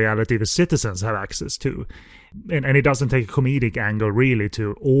of a reality the citizens have access to. And it doesn't take a comedic angle really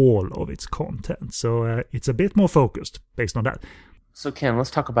to all of its content. So it's a bit more focused based on that. So, Ken, let's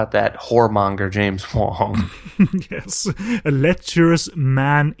talk about that whoremonger James Wong. Yes, a lecherous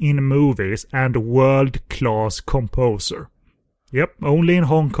man in movies and a world-class composer. Yep, only in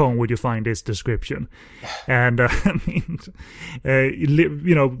Hong Kong would you find this description. And,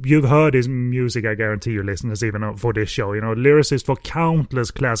 you've heard his music, I guarantee you listeners, even for this show. Lyricist for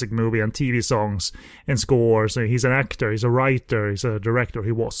countless classic movie and TV songs and scores. He's an actor, he's a writer, he's a director.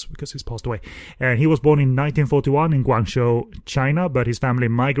 He was, because he's passed away. And he was born in 1941 in Guangzhou, China, but his family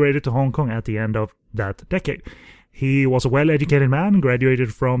migrated to Hong Kong at the end of that decade. He was a well-educated man,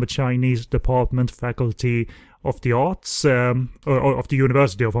 graduated from the Chinese Department Faculty of the Arts of the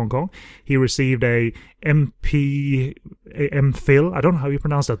University of Hong Kong. He received a MPhil, I don't know how you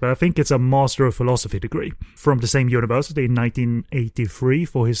pronounce that, but I think it's a Master of Philosophy degree from the same university in 1983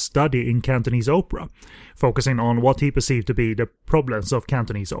 for his study in Cantonese opera, focusing on what he perceived to be the problems of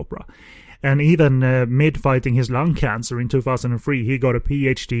Cantonese opera. And even mid-fighting his lung cancer in 2003, he got a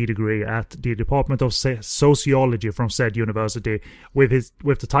PhD degree at the Department of Sociology from said university, with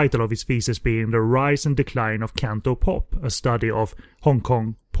the title of his thesis being The Rise and Decline of Canto Pop, a study of Hong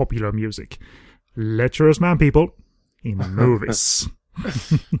Kong popular music. Lecherous man, people, in movies.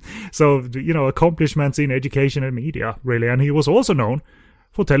 So, accomplishments in education and media, really. And he was also known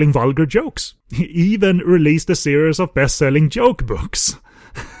for telling vulgar jokes. He even released a series of best-selling joke books.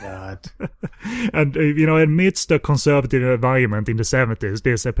 God. And, amidst the conservative environment in the 70s,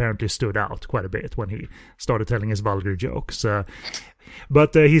 this apparently stood out quite a bit when he started telling his vulgar jokes.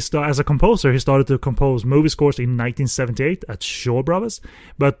 But as a composer, he started to compose movie scores in 1978 at Shaw Brothers.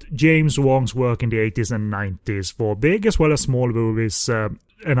 But James Wong's work in the 80s and 90s for big as well as small movies,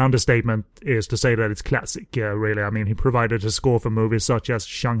 an understatement is to say that it's classic, really. I mean, he provided a score for movies such as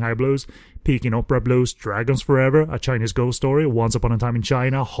Shanghai Blues, Peking Opera Blues, Dragons Forever, A Chinese Ghost Story, Once Upon a Time in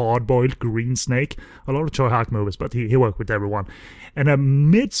China, Hard Boiled, Green Snake, a lot of Choi Hak movies, but he worked with everyone. And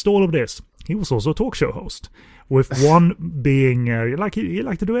amidst all of this, he was also a talk show host, with one being, he liked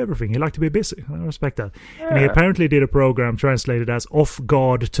to do everything. He liked to be busy. I respect that. Yeah. And he apparently did a program translated as Off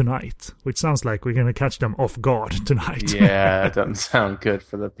Guard Tonight, which sounds like we're going to catch them off guard tonight. Yeah, it doesn't sound good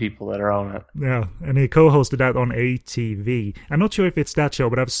for the people that are on it. Yeah, and he co-hosted that on ATV. I'm not sure if it's that show,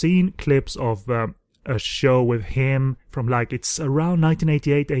 but I've seen clips of a show with him from it's around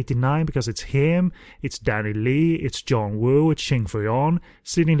 1988-89, because it's him, it's Danny Lee, it's John Woo, it's Xing Fuyon,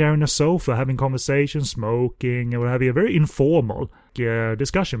 sitting there in a sofa having conversations, smoking, and what have you. A very informal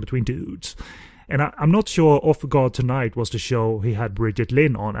discussion between dudes. And I'm not sure Off Guard Tonight was the show he had Bridget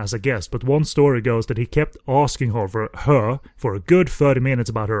Lin on as a guest, but one story goes that he kept asking her for a good 30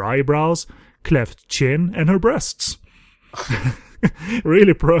 minutes about her eyebrows, cleft chin, and her breasts.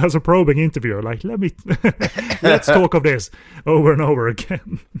 Really as a probing interviewer, let's talk of this over and over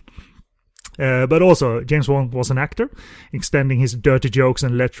again. But also, James Wong was an actor, extending his dirty jokes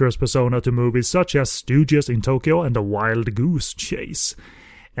and lecherous persona to movies such as Stooges in Tokyo and The Wild Goose Chase.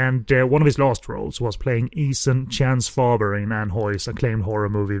 And one of his last roles was playing Eason Chan's father in Anne Hoy's acclaimed horror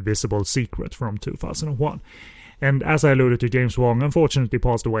movie Visible Secret from 2001. And as I alluded to, James Wong unfortunately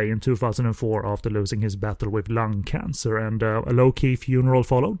passed away in 2004 after losing his battle with lung cancer, and a low-key funeral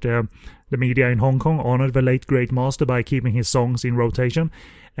followed. The media in Hong Kong honored the late great master by keeping his songs in rotation,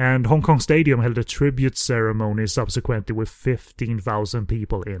 and Hong Kong Stadium held a tribute ceremony subsequently with 15,000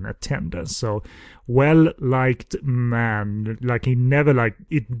 people in attendance. So, well-liked man. He never,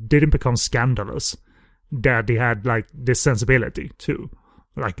 it didn't become scandalous that he had, this sensibility, too.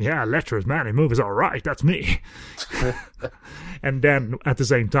 Lecherous man in movies, all right, that's me. And then, at the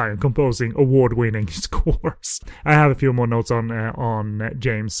same time, composing award-winning scores. I have a few more notes on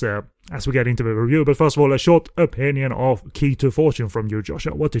James as we get into the review, but first of all, a short opinion of Key to Fortune from you,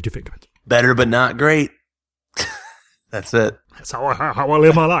 Joshua. What did you think of it? Better, but not great. That's it. That's how I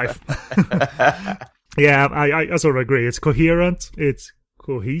live my life. Yeah, I sort of agree. It's coherent, it's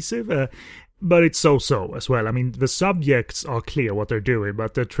cohesive, but it's so as well. I mean, the subjects are clear what they're doing,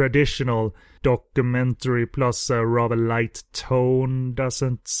 but the traditional documentary plus a rather light tone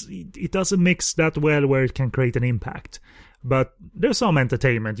doesn't mix that well where it can create an impact. But there's some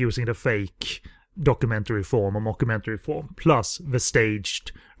entertainment using the fake documentary form or mockumentary form, plus the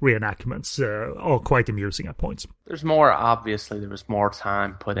staged reenactments are quite amusing at points. There was more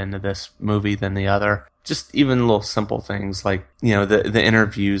time put into this movie than the other. Just even little simple things like, the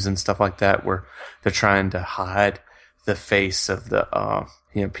interviews and stuff like that where they're trying to hide the face of the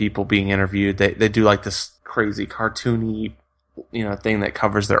people being interviewed. They do like this crazy cartoony thing that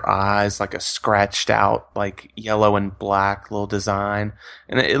covers their eyes, like a scratched out, like yellow and black little design.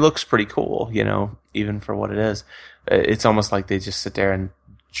 And it looks pretty cool, even for what it is. It's almost like they just sit there and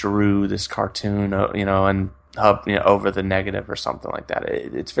drew this cartoon, and over the negative or something like that.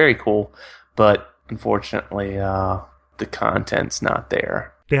 It's very cool, but unfortunately, the content's not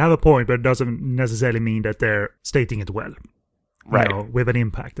there. They have a point, but it doesn't necessarily mean that they're stating it well. Right. With an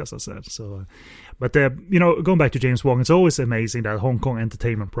impact, as I said. So, but going back to James Wong, it's always amazing that Hong Kong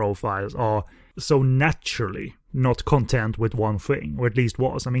entertainment profiles are so naturally not content with one thing, or at least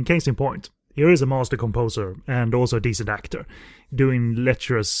was. I mean, case in point, here is a master composer and also a decent actor doing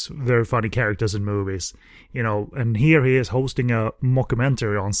lecherous, very funny characters in movies, and here he is hosting a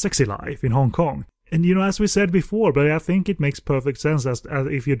mockumentary on Sexy Life in Hong Kong. And, as we said before, but I think it makes perfect sense as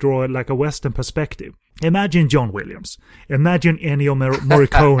if you draw it like a Western perspective. Imagine John Williams. Imagine Ennio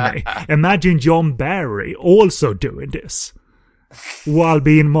Morricone. Imagine John Barry also doing this while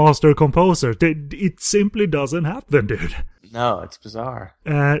being master composer. It simply doesn't happen, dude. No, it's bizarre.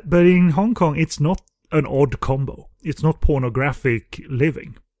 But in Hong Kong, it's not an odd combo. It's not pornographic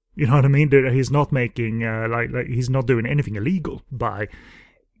living. You know what I mean? He's not making, he's not doing anything illegal by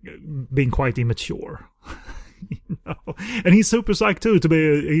being quite immature. And he's super psyched too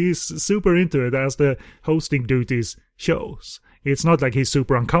he's super into it as the hosting duties shows. It's not like he's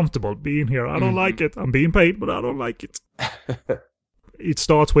super uncomfortable being here. I don't like it. I'm being paid, but I don't like it. It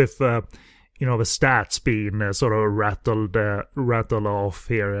starts with the stats being sort of rattled off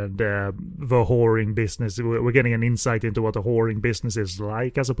here, and the whoring business. We're getting an insight into what the whoring business is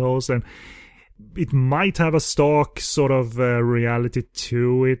like, I suppose, and it might have a stark sort of reality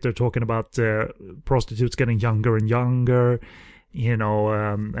to it. They're talking about prostitutes getting younger and younger,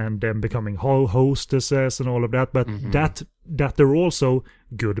 and them becoming hostesses and all of that. But that they're also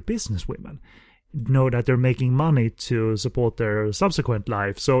good businesswomen. That they're making money to support their subsequent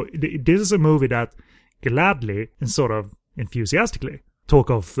life. So this is a movie that gladly and sort of enthusiastically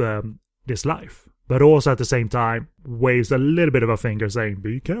talk of this life, but also at the same time waves a little bit of a finger saying,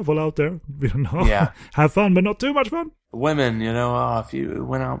 be careful out there. Yeah. Have fun, but not too much fun. Women, if you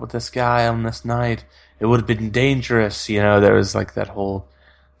went out with this guy on this night, it would have been dangerous. There was like that whole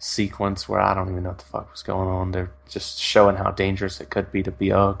sequence where I don't even know what the fuck was going on. They're just showing how dangerous it could be to be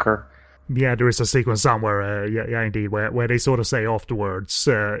a hooker. Yeah, there is a sequence somewhere, yeah, indeed, where they sort of say afterwards,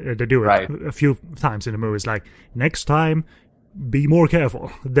 they do it right. a few times in the movies, like, next time, be more careful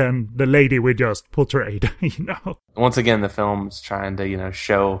than the lady we just portrayed, Once again, the film's trying to,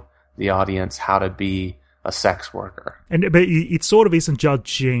 show the audience how to be a sex worker. But it sort of isn't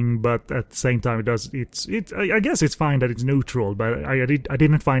judging, but at the same time, it does. I guess it's fine that it's neutral, but I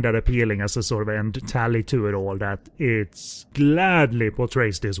didn't find that appealing as a sort of end tally to it all, that it gladly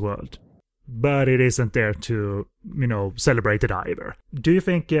portrays this world. But it isn't there to, celebrate it either. Do you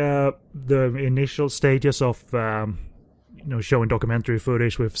think the initial stages of, showing documentary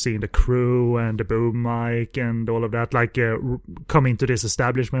footage, we've seen the crew and the boom mic and all of that, like coming to this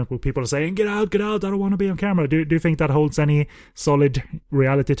establishment where people are saying, get out, I don't want to be on camera. Do you think that holds any solid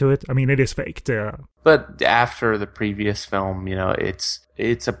reality to it? I mean, it is faked. But after the previous film,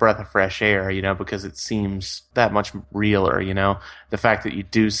 it's a breath of fresh air, because it seems that much realer, The fact that you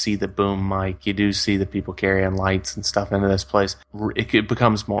do see the boom mic, you do see the people carrying lights and stuff into this place, it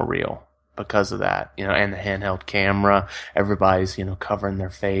becomes more real because of that, and the handheld camera, everybody's, covering their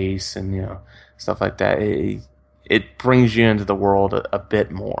face and, stuff like that. It brings you into the world a bit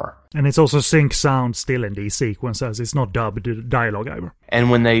more. And it's also sync sound still in these sequences. It's not dubbed dialogue either.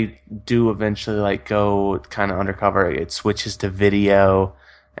 And when they do eventually go kind of undercover, it switches to video,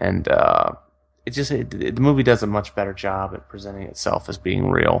 and the movie does a much better job at presenting itself as being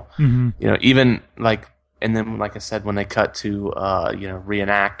real. Mm-hmm. Even and then like I said, when they cut to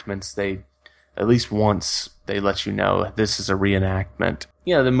reenactments, they at least once they let you know this is a reenactment.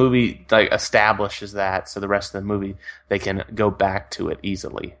 The movie establishes that, so the rest of the movie they can go back to it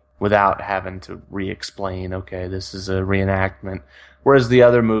easily. without having to re-explain, okay, this is a reenactment. Whereas the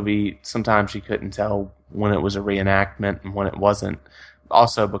other movie, sometimes you couldn't tell when it was a reenactment and when it wasn't.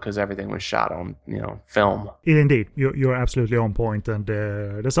 Also because everything was shot on, film. Indeed, you're absolutely on point. And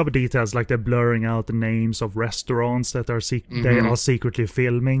there's other details like they're blurring out the names of restaurants that they are secretly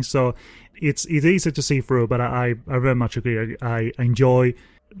filming. So it's easy to see through, but I very much agree. I enjoy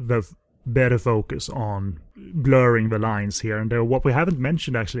the better focus on blurring the lines here. And what we haven't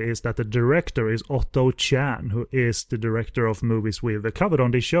mentioned actually is that the director is Otto Chan, who is the director of movies we've covered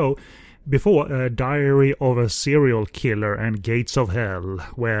on this show before, Diary of a Serial Killer and Gates of Hell,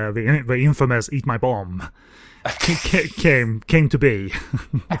 where the infamous Eat My Bomb came to be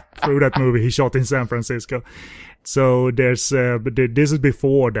through that movie he shot in San Francisco. So there's this is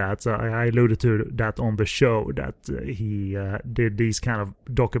before that. I alluded to that on the show, that he did these kind of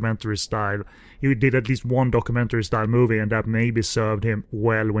documentary style. He did at least one documentary style movie, and that maybe served him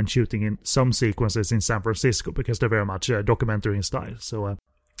well when shooting in some sequences in San Francisco, because they're very much documentary in style. So,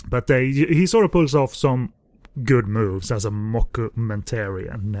 but he sort of pulls off some good moves as a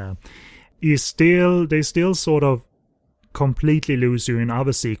mockumentarian. They still sort of completely lose you in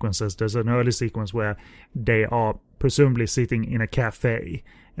other sequences. There's an early sequence where they are presumably sitting in a cafe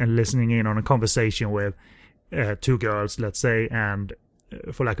and listening in on a conversation with two girls, let's say, and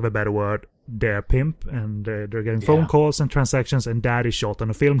for lack of a better word, their pimp, and they're getting phone calls and transactions, and that is shot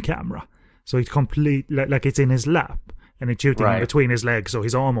on a film camera. So it's like it's in his lap, and it's shooting in between his legs or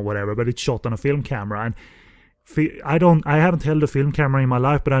his arm or whatever, but it's shot on a film camera. And I haven't held a film camera in my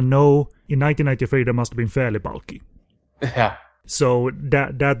life, but I know in 1993 they must have been fairly bulky. Yeah. So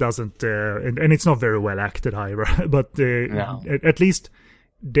that doesn't, and it's not very well acted either. But No. At least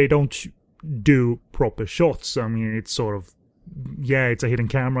they don't do proper shots. I mean, it's sort of, it's a hidden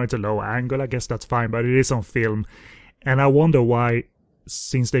camera, it's a low angle. I guess that's fine, but it is on film. And I wonder why,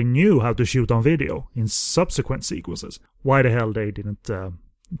 since they knew how to shoot on video in subsequent sequences, why the hell they didn't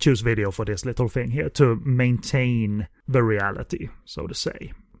choose video for this little thing here to maintain the reality, so to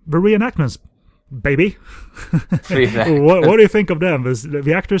say. The reenactments, baby. What do you think of them?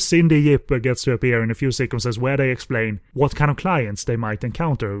 The actor Cindy Yip gets to appear in a few sequences where they explain what kind of clients they might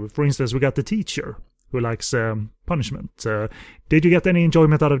encounter. For instance, we got the teacher who likes punishment. Did you get any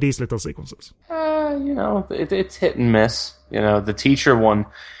enjoyment out of these little sequences? It's hit and miss. The teacher one,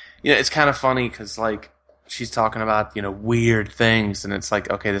 it's kind of funny because, like, she's talking about, weird things, and it's like,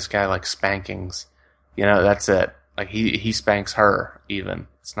 okay, this guy likes spankings. That's it. Like, he spanks her, even.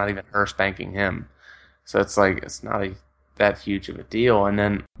 It's not even her spanking him. So it's like, it's not that huge of a deal. And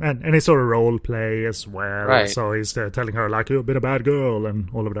then... And it's sort of role play as well. Right. So he's telling her, like, you've been a bad girl and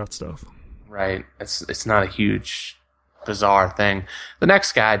all of that stuff. Right. It's not a huge, bizarre thing. The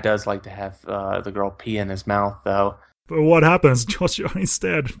next guy does like to have the girl pee in his mouth, though. But what happens, Joshua,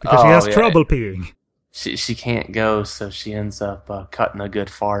 instead? Because she has trouble peeing. She can't go, so she ends up cutting a good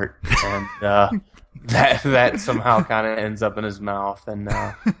fart, and that somehow kind of ends up in his mouth, and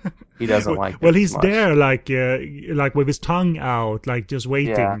he doesn't like it. Well, he's much. there, like with his tongue out, like just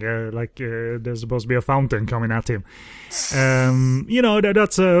waiting, there's supposed to be a fountain coming at him. That's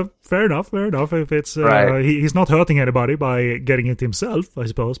fair enough. If it's right. He's not hurting anybody by getting it himself, I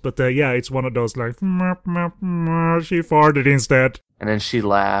suppose. But it's one of those like, she farted instead, and then she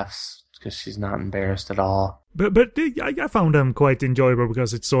laughs because she's not embarrassed at all. But I found them quite enjoyable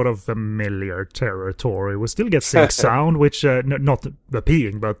because it's sort of familiar territory. We still get sync sound, which not the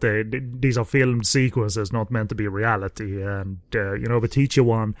peeing, but these are filmed sequences, not meant to be reality. And the teacher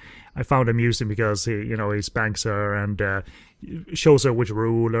one, I found amusing because he spanks her and shows her which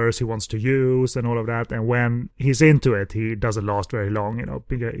rulers he wants to use and all of that. And when he's into it, he doesn't last very long.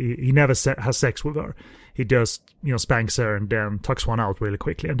 He never has sex with her. He just spanks her and then tucks one out really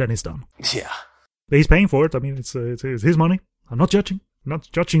quickly, and then he's done. Yeah. But he's paying for it. I mean, it's his money. I'm not judging. I'm not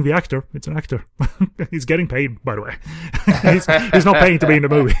judging the actor. It's an actor. He's getting paid, by the way. he's not paying to be in the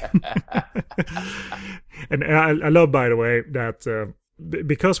movie. And I love, by the way, that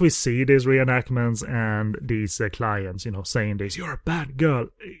because we see these reenactments and these clients, saying this, you're a bad girl,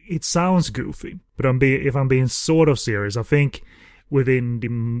 it sounds goofy. But if I'm being sort of serious, I think within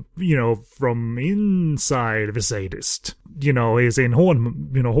the, from inside the sadist, is in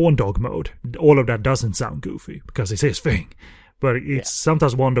horn dog mode. All of that doesn't sound goofy because it's his thing. But it's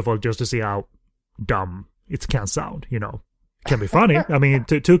sometimes wonderful just to see how dumb it can sound, It can be funny. I mean,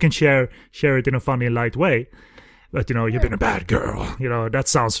 two can share it in a funny and light way. But, you've been a bad girl. That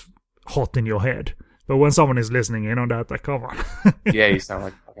sounds hot in your head. But when someone is listening in on that, like, come on. Yeah, you sound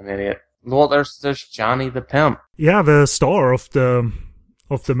like a fucking idiot. Well, there's Johnny the Pimp. Yeah, the star of the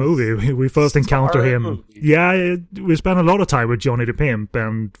of the movie. We first encounter him. movie. Yeah, we spend a lot of time with Johnny the Pimp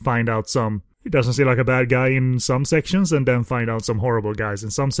and find out he doesn't seem like a bad guy in some sections, and then find out some horrible guys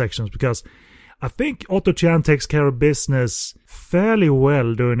in some sections, because I think Otto Chan takes care of business fairly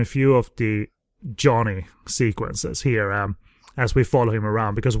well during a few of the Johnny sequences here, as we follow him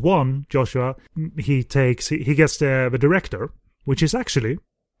around. Because one, Joshua, he gets the director, which is actually,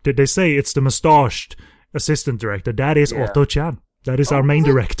 did they say it's the mustached assistant director? That is Otto Chan. That is our main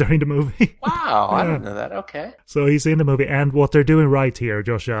director in the movie. Wow, I didn't know that. Okay. So he's in the movie, and what they're doing right here,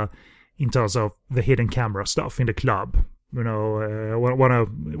 Joshua, in terms of the hidden camera stuff in the club. Want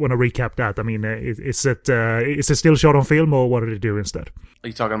to recap that? I mean, is it still shot on film, or what do they do instead? Are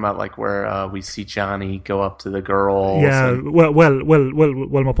you talking about like where we see Johnny go up to the girls? Yeah. Well.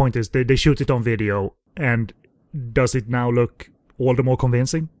 My point is they shoot it on video, and does it now look all the more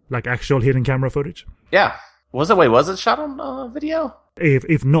convincing, like actual hidden camera footage? Yeah. Was it shot on video?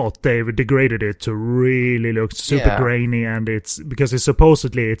 If not, they've degraded it to really look super grainy, and it's because it's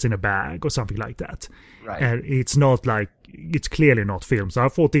in a bag or something like that. Right. And it's clearly not filmed. So I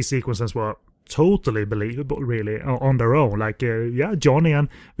thought these sequences were totally believable, really, on their own. Like, Johnny and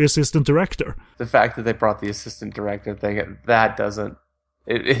the assistant director. The fact that they brought the assistant director thing, that doesn't...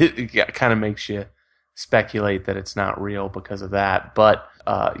 It kind of makes you speculate that it's not real because of that. But,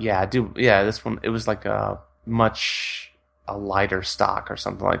 this one, it was like a lighter stock or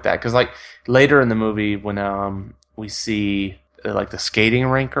something like that. Because, like, later in the movie, when we see, like, the skating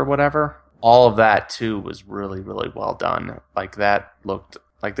rink or whatever... all of that, too, was really, really well done. Like, that looked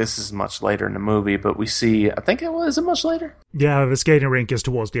like this is much later in the movie, but we see, I think is it much later? Yeah, the skating rink is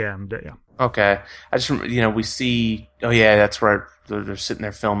towards the end, yeah. Okay. I just, we see, that's where they're sitting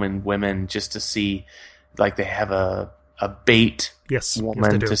there filming women just to see, like, they have a bait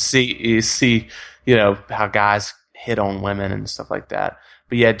woman to see, how guys hit on women and stuff like that.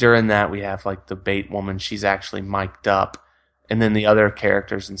 But yeah, during that, we have, like, the bait woman, she's actually mic'd up. And then the other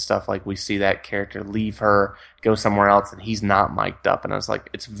characters and stuff, like we see that character leave her, go somewhere else, and he's not mic'd up. And I was like,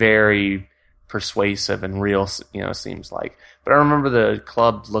 it's very persuasive and real, seems like. But I remember the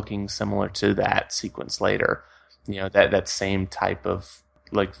club looking similar to that sequence later. That same type of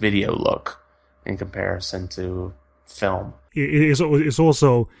like video look in comparison to film. It's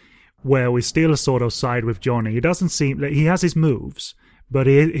also where we still sort of side with Johnny. He doesn't seem like he has his moves. But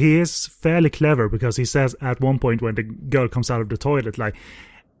he is fairly clever, because he says at one point when the girl comes out of the toilet, like,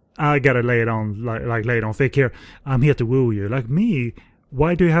 I gotta lay it on, lay it on thick here. I'm here to woo you. Like, me?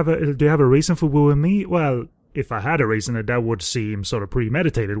 Why do you have a reason for wooing me? Well, if I had a reason, that would seem sort of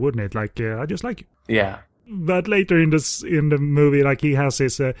premeditated, wouldn't it? Like, I just like you. Yeah. But later in the movie, like, he has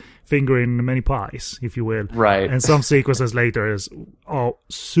his finger in many pies, if you will. Right. And some sequences later are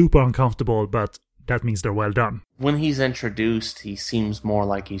super uncomfortable, but that means they're well done. When he's introduced, he seems more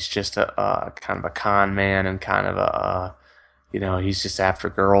like he's just a kind of a con man and kind of he's just after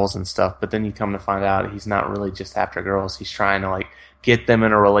girls and stuff. But then you come to find out he's not really just after girls. He's trying to like get them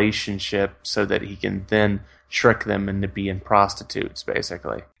in a relationship so that he can then trick them into being prostitutes,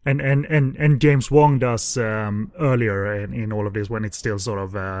 basically. And James Wong does earlier in all of this, when it's still sort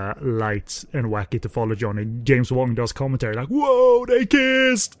of light and wacky to follow Johnny. James Wong does commentary like, "Whoa, they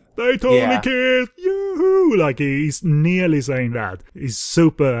kissed! They totally kissed! Yoo-hoo!" Like, he's nearly saying that. He's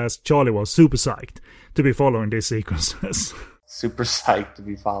super, as Charlie was, super psyched to be following these sequences. Super psyched to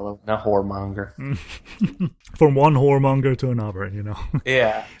be following a whoremonger. From one whoremonger to another,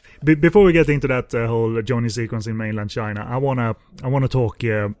 Yeah. Before we get into that whole Johnny sequence in mainland China, I wanna talk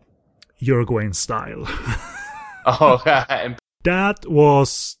Uruguayan style. Oh, God. That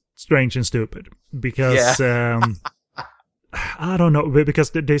was strange and stupid, because I don't know, because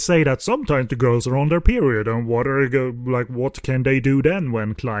they say that sometimes the girls are on their period, and what can they do then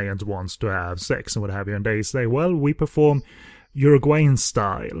when client wants to have sex and what have you? And they say, well, we perform Uruguayan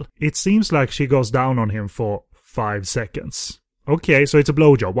style. It seems like she goes down on him for 5 seconds. Okay, so it's a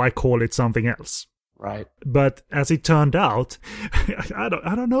blowjob. Why call it something else? Right. But as it turned out, I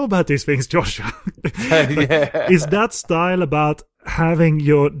don't know about these things, Joshua. Yeah. Is that style about having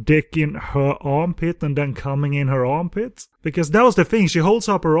your dick in her armpit and then coming in her armpit? Because that was the thing. She holds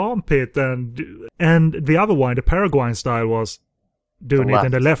up her armpit, and the other one, the Paraguayan style, was doing it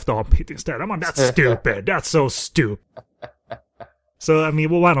in the left armpit instead. I mean, that's stupid. That's so stupid. So, I mean,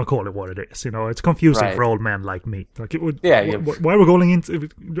 well, why not call it what it is? It's confusing for old men like me. Like, it would. Yeah. Why are we going into?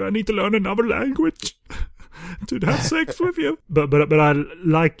 Do I need to learn another language to have sex with you? But I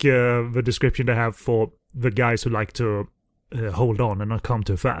like the description they have for the guys who like to hold on and not come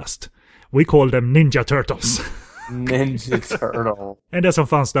too fast. We call them Ninja Turtles. Ninja Turtle. And there's some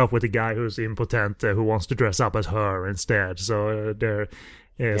fun stuff with the guy who's impotent who wants to dress up as her instead. So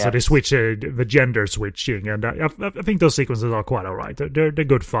so they switch the gender switching, and I think those sequences are quite alright. They're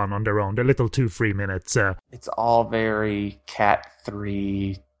good fun on their own. They're little 2-3 minutes. It's all very Cat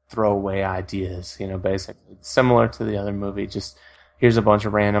 3 throwaway ideas, basically similar to the other movie. Just here's a bunch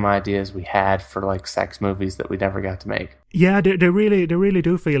of random ideas we had for like sex movies that we never got to make. Yeah, they really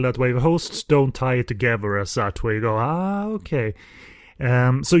do feel that way. The hosts don't tie it together as such, where you go, okay.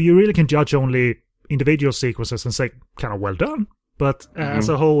 So you really can judge only individual sequences and say, kind of well done. But as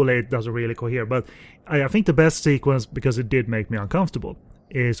a whole, it doesn't really cohere. But I think the best sequence, because it did make me uncomfortable,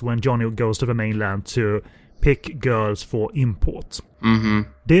 is when Johnny goes to the mainland to pick girls for import. Mm-hmm.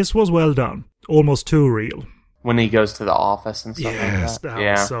 This was well done. Almost too real. When he goes to the office and stuff like that.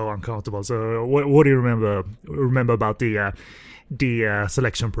 Yes, was so uncomfortable. So what do you remember about the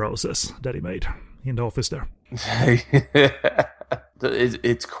selection process that he made in the office there?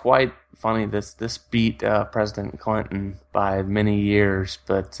 It's quite funny. This beat President Clinton by many years,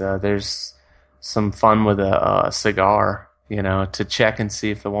 but there's some fun with a cigar, to check and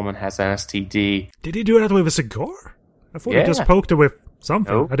see if the woman has an STD. Did he do that with a cigar? I thought he just poked her with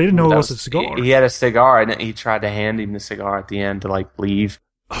something. Nope. I didn't know it was a cigar. He had a cigar, and he tried to hand him the cigar at the end to leave.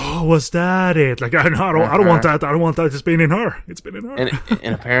 Oh, was that it? Like, I don't want that. I don't want that. It's been in her. It's been in her.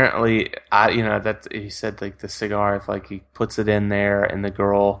 And apparently, that he said the cigar, if he puts it in there and the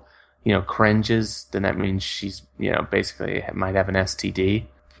girl, cringes, then that means she's, basically might have an STD.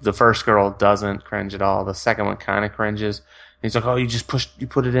 The first girl doesn't cringe at all. The second one kind of cringes. And he's like, oh, you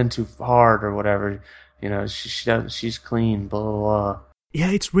put it in too hard or whatever. She doesn't. She's clean. Blah blah blah. Yeah,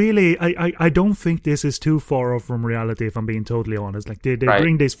 it's really. I don't think this is too far off from reality. If I'm being totally honest, they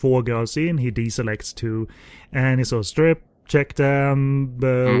bring these 4 girls in. He deselects 2, and he says, strip, check them.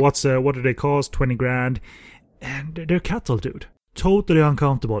 What do they cost? 20 grand, and they're cattle, dude. Totally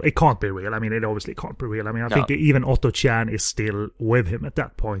uncomfortable. It can't be real. I mean, it obviously can't be real. I mean, I think even Otto Chan is still with him at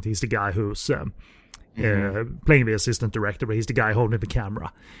that point. He's the guy who's playing the assistant director, but he's the guy holding the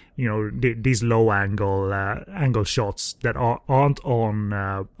camera. These low angle shots that aren't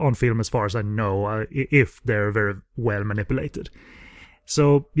on film, as far as I know, if they're very well manipulated.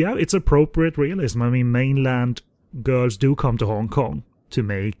 So yeah, it's appropriate realism. I mean, mainland girls do come to Hong Kong to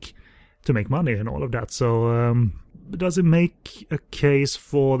make money and all of that. So does it make a case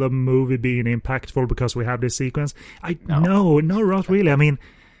for the movie being impactful because we have this sequence? No, not really. I mean,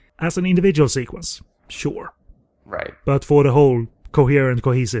 as an individual sequence, sure. Right. But for the whole coherent,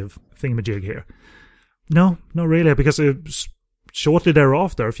 cohesive thingamajig here, no, not really, because shortly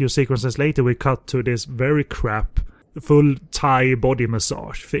thereafter, a few sequences later, we cut to this very crap full Thai body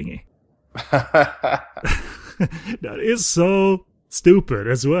massage thingy. That is so stupid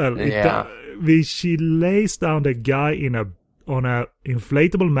as well. Yeah. She lays down the guy on a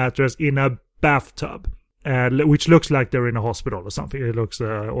inflatable mattress in a bathtub. Which looks like they're in a hospital or something. It looks,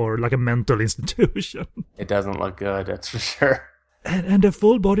 or like a mental institution. It doesn't look good, that's for sure. And the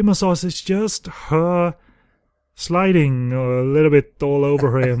full body massage is just her sliding a little bit all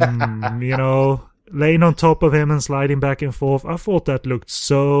over him, laying on top of him and sliding back and forth. I thought that looked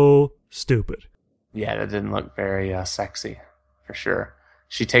so stupid. Yeah, that didn't look very sexy, for sure.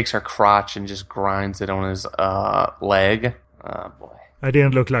 She takes her crotch and just grinds it on his leg. Oh, boy. I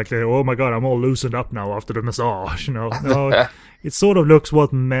didn't look like, oh my god, I'm all loosened up now after the massage. No, it sort of looks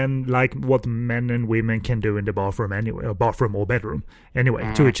what men and women can do in the bathroom anyway, or bathroom or bedroom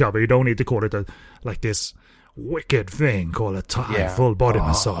anyway, to each other. You don't need to call it this wicked thing called a Thai full body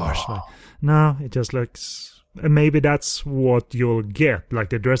massage. No, it just looks, and maybe that's what you'll get.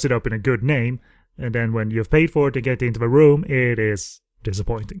 Like, they dress it up in a good name, and then when you've paid for it to get into the room, it is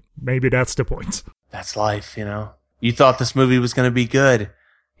disappointing. Maybe that's the point. That's life, You thought this movie was going to be good.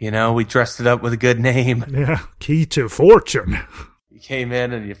 We dressed it up with a good name. Yeah, key to fortune. You came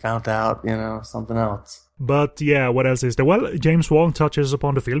in and you found out, something else. But yeah, what else is there? Well, James Wong touches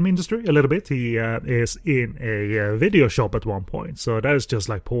upon the film industry a little bit. He is in a video shop at one point. So that is just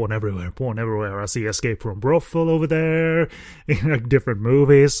like porn everywhere. I see Escape from Brothel over there, in like different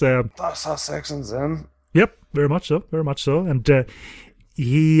movies. I saw Sex and Zen. Yep, very much so. And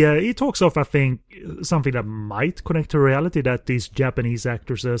he talks of, I think, something that might connect to reality, that these Japanese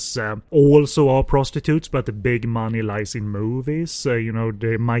actresses also are prostitutes, but the big money lies in movies.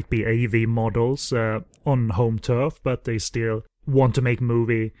 They might be AV models on home turf, but they still want to make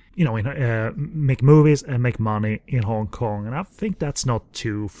movies and make money in Hong Kong. And I think that's not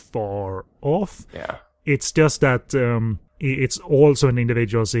too far off. Yeah. It's just that it's also an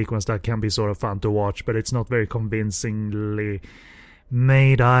individual sequence that can be sort of fun to watch, but it's not very convincingly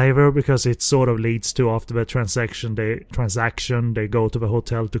made either, because it sort of leads to, after the transaction, they go to the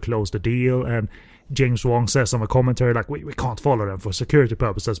hotel to close the deal, and James Wong says on a commentary, like, we can't follow them for security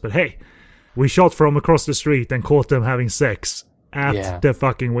purposes, but hey, we shot from across the street and caught them having sex at the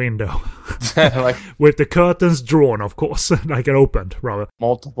fucking window. Like, with the curtains drawn, of course, like it opened, rather.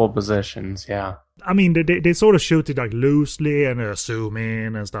 multiple positions, yeah. I mean, they sort of shoot it like loosely and zoom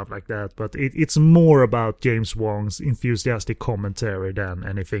in and stuff like that, but it's more about James Wong's enthusiastic commentary than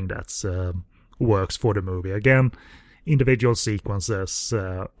anything that's works for the movie. Again, individual sequences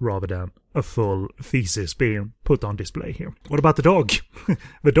rather than a full thesis being put on display here. What about the dog?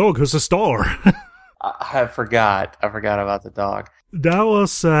 The dog who's a star. I forgot about the dog. That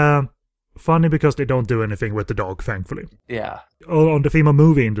was funny because they don't do anything with the dog, thankfully. Yeah. On the theme of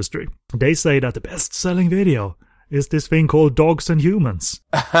movie industry, they say that the best-selling video is this thing called Dogs and Humans.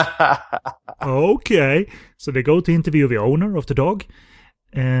 Okay. So they go to interview the owner of the dog,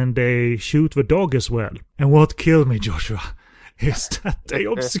 and they shoot the dog as well. And what killed me, Joshua, is that they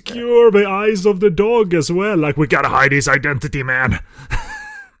obscure the eyes of the dog as well. Like, we gotta hide his identity, man.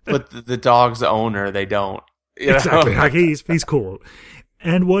 But the dog's owner, they don't. You know? Exactly. Like, he's cool.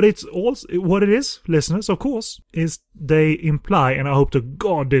 And what it is, listeners, of course, is they imply, and I hope to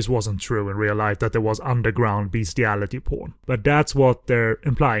God this wasn't true in real life, that there was underground bestiality porn. But that's what they're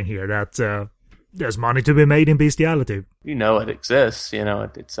implying here, that there's money to be made in bestiality. You know it exists, you know,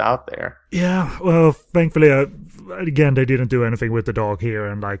 it's out there. Yeah, well, thankfully, again, they didn't do anything with the dog here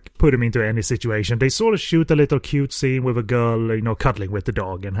and, like, put him into any situation. They sort of shoot a little cute scene with a girl, you know, cuddling with the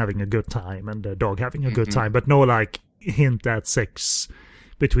dog and having a good time, and the dog having a good time, but no, like, hint at sex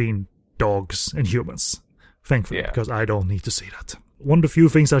between dogs and humans, thankfully, because I don't need to see that. One of the few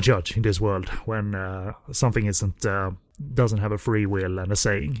things I judge in this world, when something doesn't have a free will and a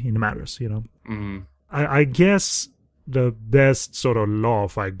saying in matters, you know. I guess the best sort of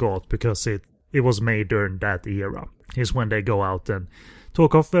laugh I got, because it was made during that era, is when they go out and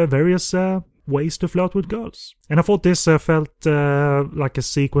talk of various ways to flirt with girls. And I thought this felt like a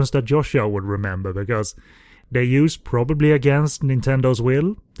sequence that Joshua would remember, because they use, probably against Nintendo's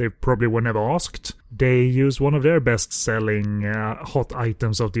will, they probably were never asked, they use one of their best-selling hot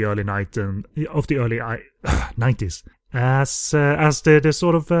items of the early 90s as the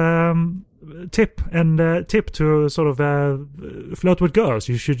sort of tip to sort of flirt with girls.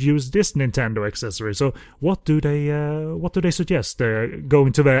 You should use this Nintendo accessory. So what do they suggest?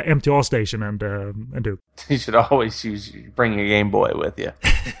 Going to the MTR station and do? You should always bring your Game Boy with you.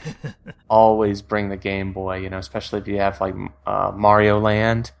 Always bring the Game Boy, you know, especially if you have like Mario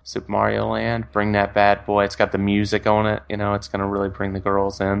Land, Super Mario Land. Bring that bad boy. It's got the music on it, you know, it's gonna really bring the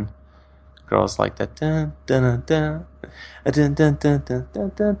girls in. Girls like that. Dun dun dun dun dun dun dun dun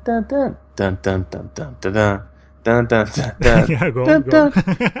dun dun dun dun dun dun dun dun. Dun, dun, dun, dun. Yeah, go dun, on. Dun,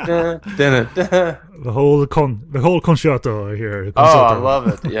 dun, dun. The whole concerto here. Oh, I love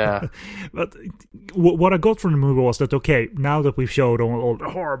it. Yeah. But what I got from the movie was that, okay, now that we've showed all the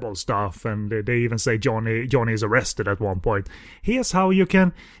horrible stuff, and they even say Johnny is arrested at one point, here's how you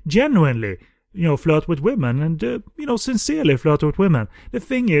can genuinely, you know, flirt with women and you know, sincerely flirt with women. The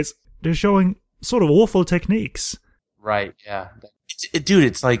thing is, they're showing sort of awful techniques. Right. Yeah. Dude,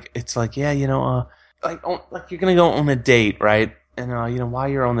 it's like yeah, you know. Like you're gonna go on a date, right? And you know, while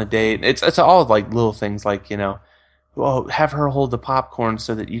you're on the date, it's all like little things, like, you know, well, have her hold the popcorn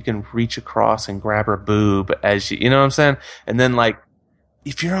so that you can reach across and grab her boob as you know what I'm saying? And then, like,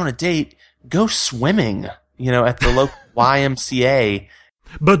 if you're on a date, go swimming, you know, at the local YMCA.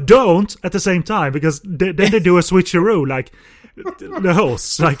 But don't at the same time, because then they do a switcheroo, like the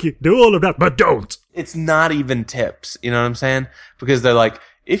hosts, like, do all of that, but don't. It's not even tips, you know what I'm saying? Because they're like,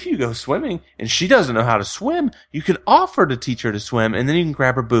 if you go swimming and she doesn't know how to swim, you can offer to teach her to swim, and then you can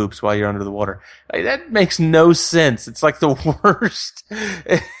grab her boobs while you're under the water. Like, that makes no sense. It's like the worst.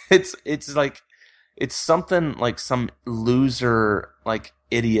 It's like, it's something like some loser, like,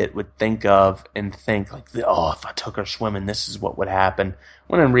 idiot would think of and think, like, oh, if I took her swimming, this is what would happen.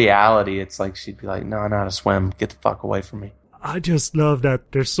 When in reality, it's like she'd be like, no, I know how to swim. Get the fuck away from me. I just love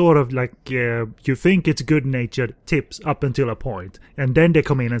that they're sort of like, you think it's good-natured tips up until a point, and then they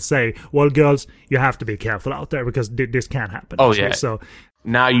come in and say, well, girls, you have to be careful out there because this can happen. Oh, actually. yeah. So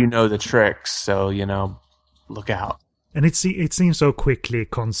now you know the tricks, so, you know, look out. And it seems so quickly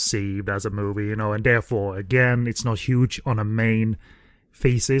conceived as a movie, you know, and therefore, again, it's not huge on a main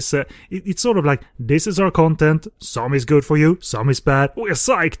thesis. It's sort of like, this is our content, some is good for you, some is bad, we're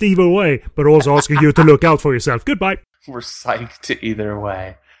psyched either way, but also asking you to look out for yourself. Goodbye. We're psyched either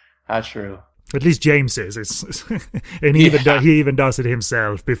way. How true. At least James is. And he even does it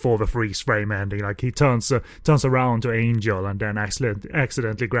himself before the freeze frame ending. Like, he turns around to Angel and then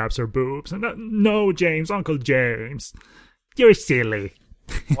accidentally grabs her boobs. And no, James, Uncle James, you're silly.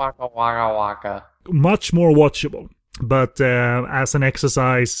 Waka waka waka. Much more watchable. But as an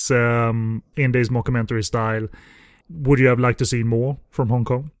exercise in this mockumentary style, would you have liked to see more from Hong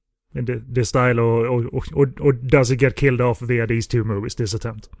Kong in this style, or does it get killed off via these two movies, this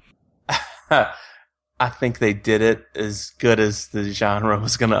attempt? I think they did it as good as the genre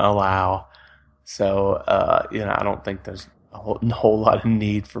was going to allow. So, I don't think there's a whole lot of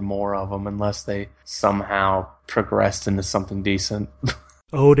need for more of them unless they somehow progressed into something decent.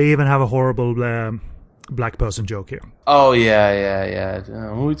 Oh, they even have a horrible black person joke here. Oh, yeah.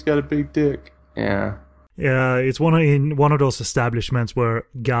 Oh, he's got a big dick. Yeah. Yeah, it's in one of those establishments where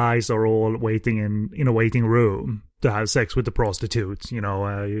guys are all waiting in a waiting room to have sex with the prostitutes.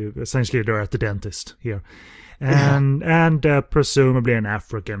 Essentially they're at the dentist here. And presumably an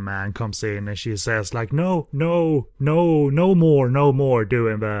African man comes in and she says like, no more,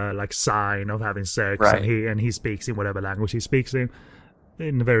 doing the like sign of having sex. Right. And he speaks in whatever language he speaks in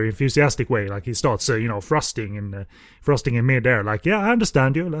a very enthusiastic way. Like, he starts, thrusting in midair. Like, yeah, I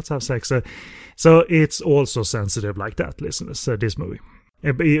understand you. Let's have sex. So it's also sensitive like that, listeners. This movie,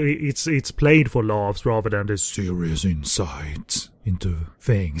 it's played for laughs rather than this serious insight into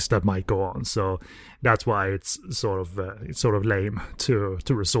things that might go on. So that's why it's sort of lame to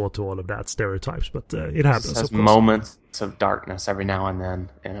resort to all of that stereotypes. But it happens. There's moments of darkness every now and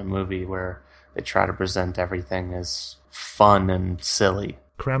then in a movie where they try to present everything as fun and silly.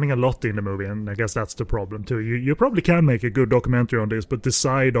 Cramming a lot in the movie, and I guess that's the problem too. You probably can make a good documentary on this, but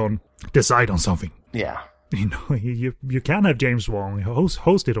decide on something. Yeah. You can have James Wong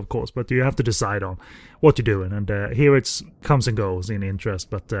host it, of course, but you have to decide on what you're doing. And here it comes and goes in interest,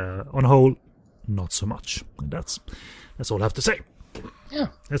 but on the whole, not so much. And that's all I have to say. Yeah.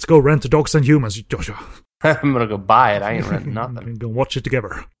 Let's go rent Dogs and Humans, Joshua. I'm gonna go buy it. I ain't renting nothing. We're gonna watch it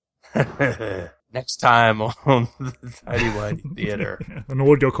together. Next time on the Tidy Whitey Theater. An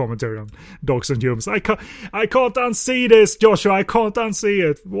audio commentary on Dogs and Humans. I can't unsee this, Joshua. I can't unsee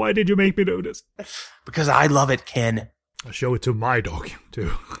it. Why did you make me do this? Because I love it, Ken. I'll show it to my dog,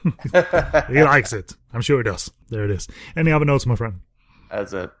 too. He likes it. I'm sure he does. There it is. Any other notes, my friend?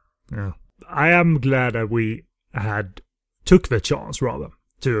 That's it. Yeah. I am glad that we took the chance, rather,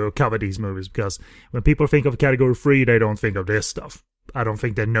 to cover these movies, because when people think of Category 3, they don't think of this stuff. I don't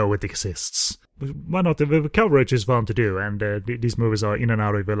think they know it exists. Why not? The coverage is fun to do, and these movies are in and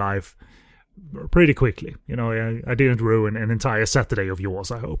out of your life pretty quickly. I didn't ruin an entire Saturday of yours,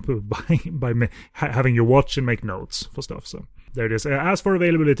 I hope, by having you watch and make notes for stuff. So there it is. As for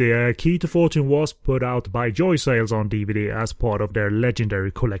availability, Key to Fortune was put out by Joy Sales on DVD as part of their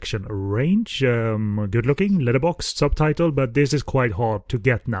Legendary Collection range. Good looking, letterboxd, subtitle, but this is quite hard to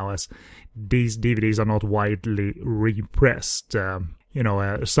get now as these DVDs are not widely repressed.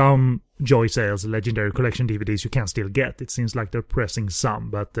 Some Joy Sales Legendary Collection DVDs you can still get. It seems like they're pressing some,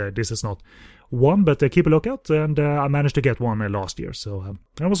 but this is not one. But keep a lookout, and I managed to get one last year. So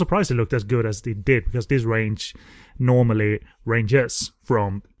I was surprised it looked as good as it did, because this range normally ranges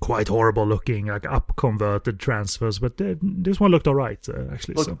from quite horrible looking, like up-converted transfers, but this one looked alright,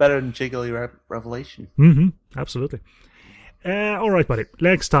 actually. Looked better than Jiggly Revelation. Mm-hmm, absolutely. Alright, buddy.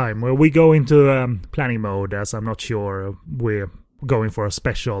 Next time, we go into planning mode, as I'm not sure we're going for a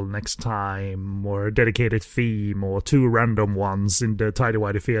special next time, or a dedicated theme, or two random ones in the Tidy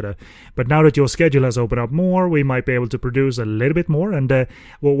Whitey Theater. But now that your schedule has opened up more, we might be able to produce a little bit more. And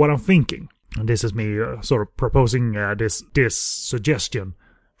what I'm thinking, and this is me sort of proposing this suggestion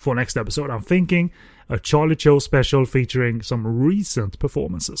for next episode, I'm thinking a Charlie Cho special featuring some recent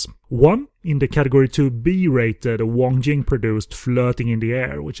performances. One in the Category 2B rated Wong Jing produced Flirting in the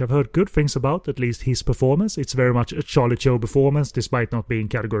Air, which I've heard good things about, at least his performance. It's very much a Charlie Cho performance, despite not being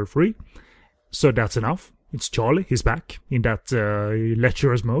Category 3. So that's enough. It's Charlie, he's back in that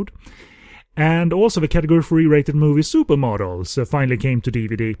lecherous mode. And also the Category 3 rated movie Supermodels finally came to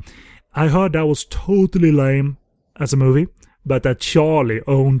DVD. I heard that was totally lame as a movie, but that Charlie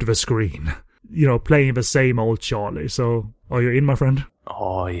owned the screen. Playing the same old Charlie. So, are you in, my friend?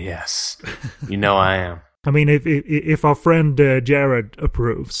 Oh, yes. I am. I mean, if our friend Jared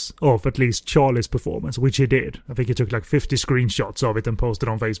approves of at least Charlie's performance, which he did, I think he took like 50 screenshots of it and posted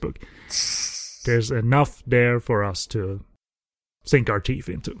on Facebook. There's enough there for us to sink our teeth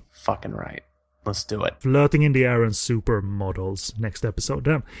into. Fucking right. Let's do it. Flirting in the Air and Supermodels next episode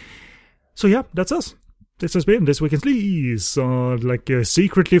then. So yeah, that's us. this has been This Week in Sleaze,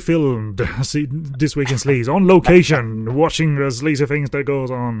 secretly filmed This Week in Sleaze, on location, watching the sleazy things that goes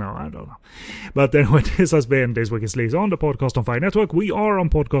on. No, I don't know. But anyway, this has been This Week in Sleaze on the Podcast on Fire Network. We are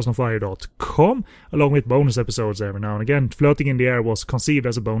on podcastonfire.com, along with bonus episodes every now and again. Floating in the Air was conceived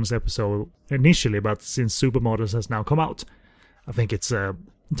as a bonus episode initially, but since Supermodels has now come out, I think it's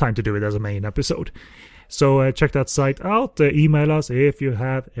time to do it as a main episode. So check that site out. Email us if you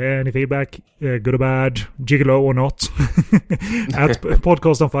have any feedback, good or bad, gigolo or not, at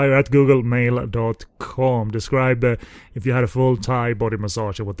podcastonfire@googlemail.com. Describe if you had a full Thai body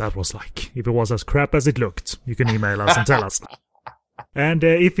massage and what that was like. If it was as crap as it looked, you can email us and tell us. And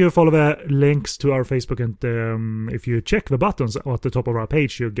if you follow the links to our Facebook and if you check the buttons at the top of our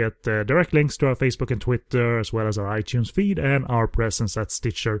page, you get direct links to our Facebook and Twitter, as well as our iTunes feed and our presence at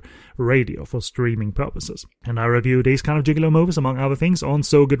Stitcher Radio for streaming purposes. And I review these kind of gigolo movies, among other things, on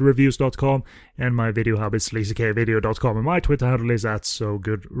SoGoodReviews.com, and my video hub is sleazykvideo.com, and my Twitter handle is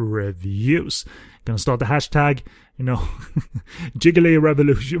 @SoGoodReviews. Gonna start the hashtag, Jiggly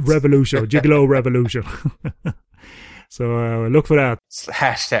Revolution, Gigolo Revolution. So look for that. It's the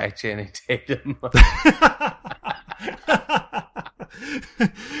hashtag Channing Tatum.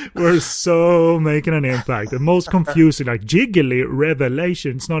 We're so making an impact. The most confusing, jiggly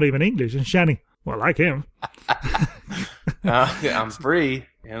revelation. It's not even English. And Channing, well, like him. I'm free,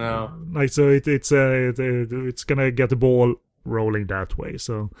 So it's gonna get the ball rolling that way.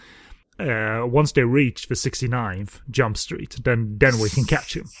 So once they reach the 69th Jump Street, then we can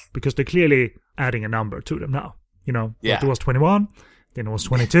catch him, because they're clearly adding a number to them now. It was 21, then it was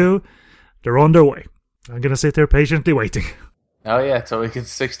 22. They're on their way. I'm going to sit there patiently waiting. Oh, yeah, till we get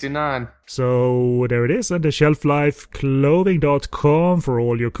 69. So there it is, and the shelflifeclothing.com for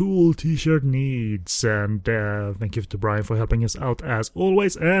all your cool t-shirt needs. And thank you to Brian for helping us out as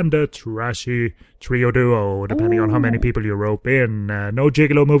always, and the Trashy Trio Duo, depending on how many people you rope in. No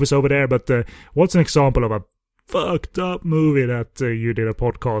gigolo movies over there, but what's an example of a fucked up movie that you did a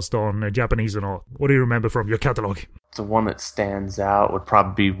podcast on, Japanese and all? What do you remember from your catalog? The one that stands out would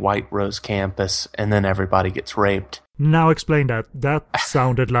probably be White Rose Campus, and then everybody gets raped. Now explain that. That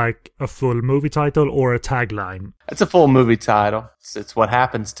sounded like a full movie title or a tagline. It's a full movie title. It's what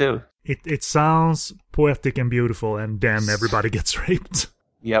happens too. It sounds poetic and beautiful, and then everybody gets raped.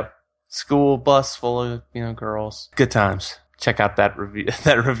 Yep. School bus full of girls. Good times. Check out that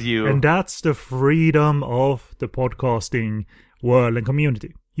review. And that's the freedom of the podcasting world and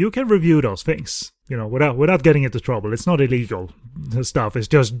community. You can review those things, without getting into trouble. It's not illegal stuff. It's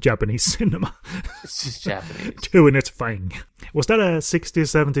just Japanese cinema. It's just Japanese. Doing its thing. Was that a 60s,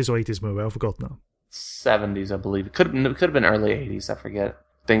 70s, or 80s movie? I forgot now. 70s, I believe. It could have been early 80s. I forget.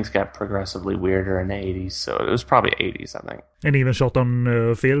 Things got progressively weirder in the 80s, so it was probably 80s, I think. And even shot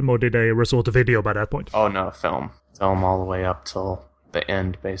on film, or did they resort to video by that point? Oh, no, film. Film all the way up till the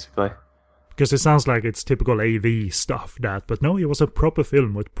end, basically. Because it sounds like it's typical AV stuff, but no, it was a proper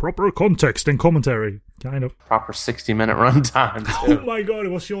film with proper context and commentary, kind of. Proper 60-minute runtime, too. Oh my god, it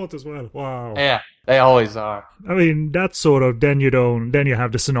was short as well. Wow. Yeah, they always are. I mean, that's sort of, then you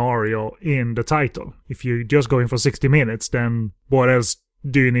have the scenario in the title. If you're just going for 60 minutes, then what else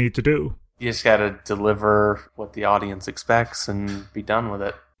do you need to do? You just gotta deliver what the audience expects and be done with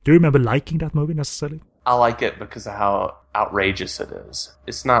it. Do you remember liking that movie necessarily? I like it because of how outrageous it is.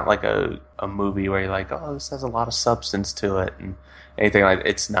 It's not like a movie where you're like, oh, this has a lot of substance to it and anything like that.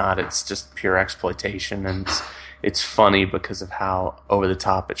 It's not. It's just pure exploitation, and it's funny because of how over the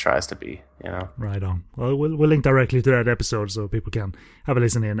top it tries to be, Right on. Well, we'll link directly to that episode so people can have a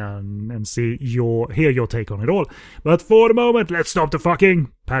listen in and hear your take on it all. But for the moment, let's stop the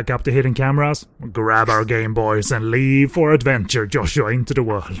fucking, pack up the hidden cameras, grab our Game Boys, and leave for adventure, Joshua, into the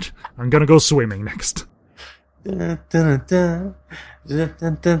world. I'm gonna go swimming next. Dun, dun, dun, dun,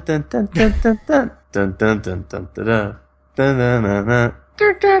 dun, dun, dun, dun, dun, dun, dun, dun, dun, dun, dun, dun, dun,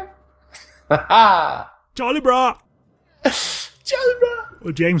 dun, dun. Charlie Bra! Charlie Bra!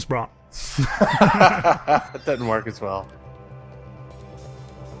 Or James Bra. It doesn't work as well.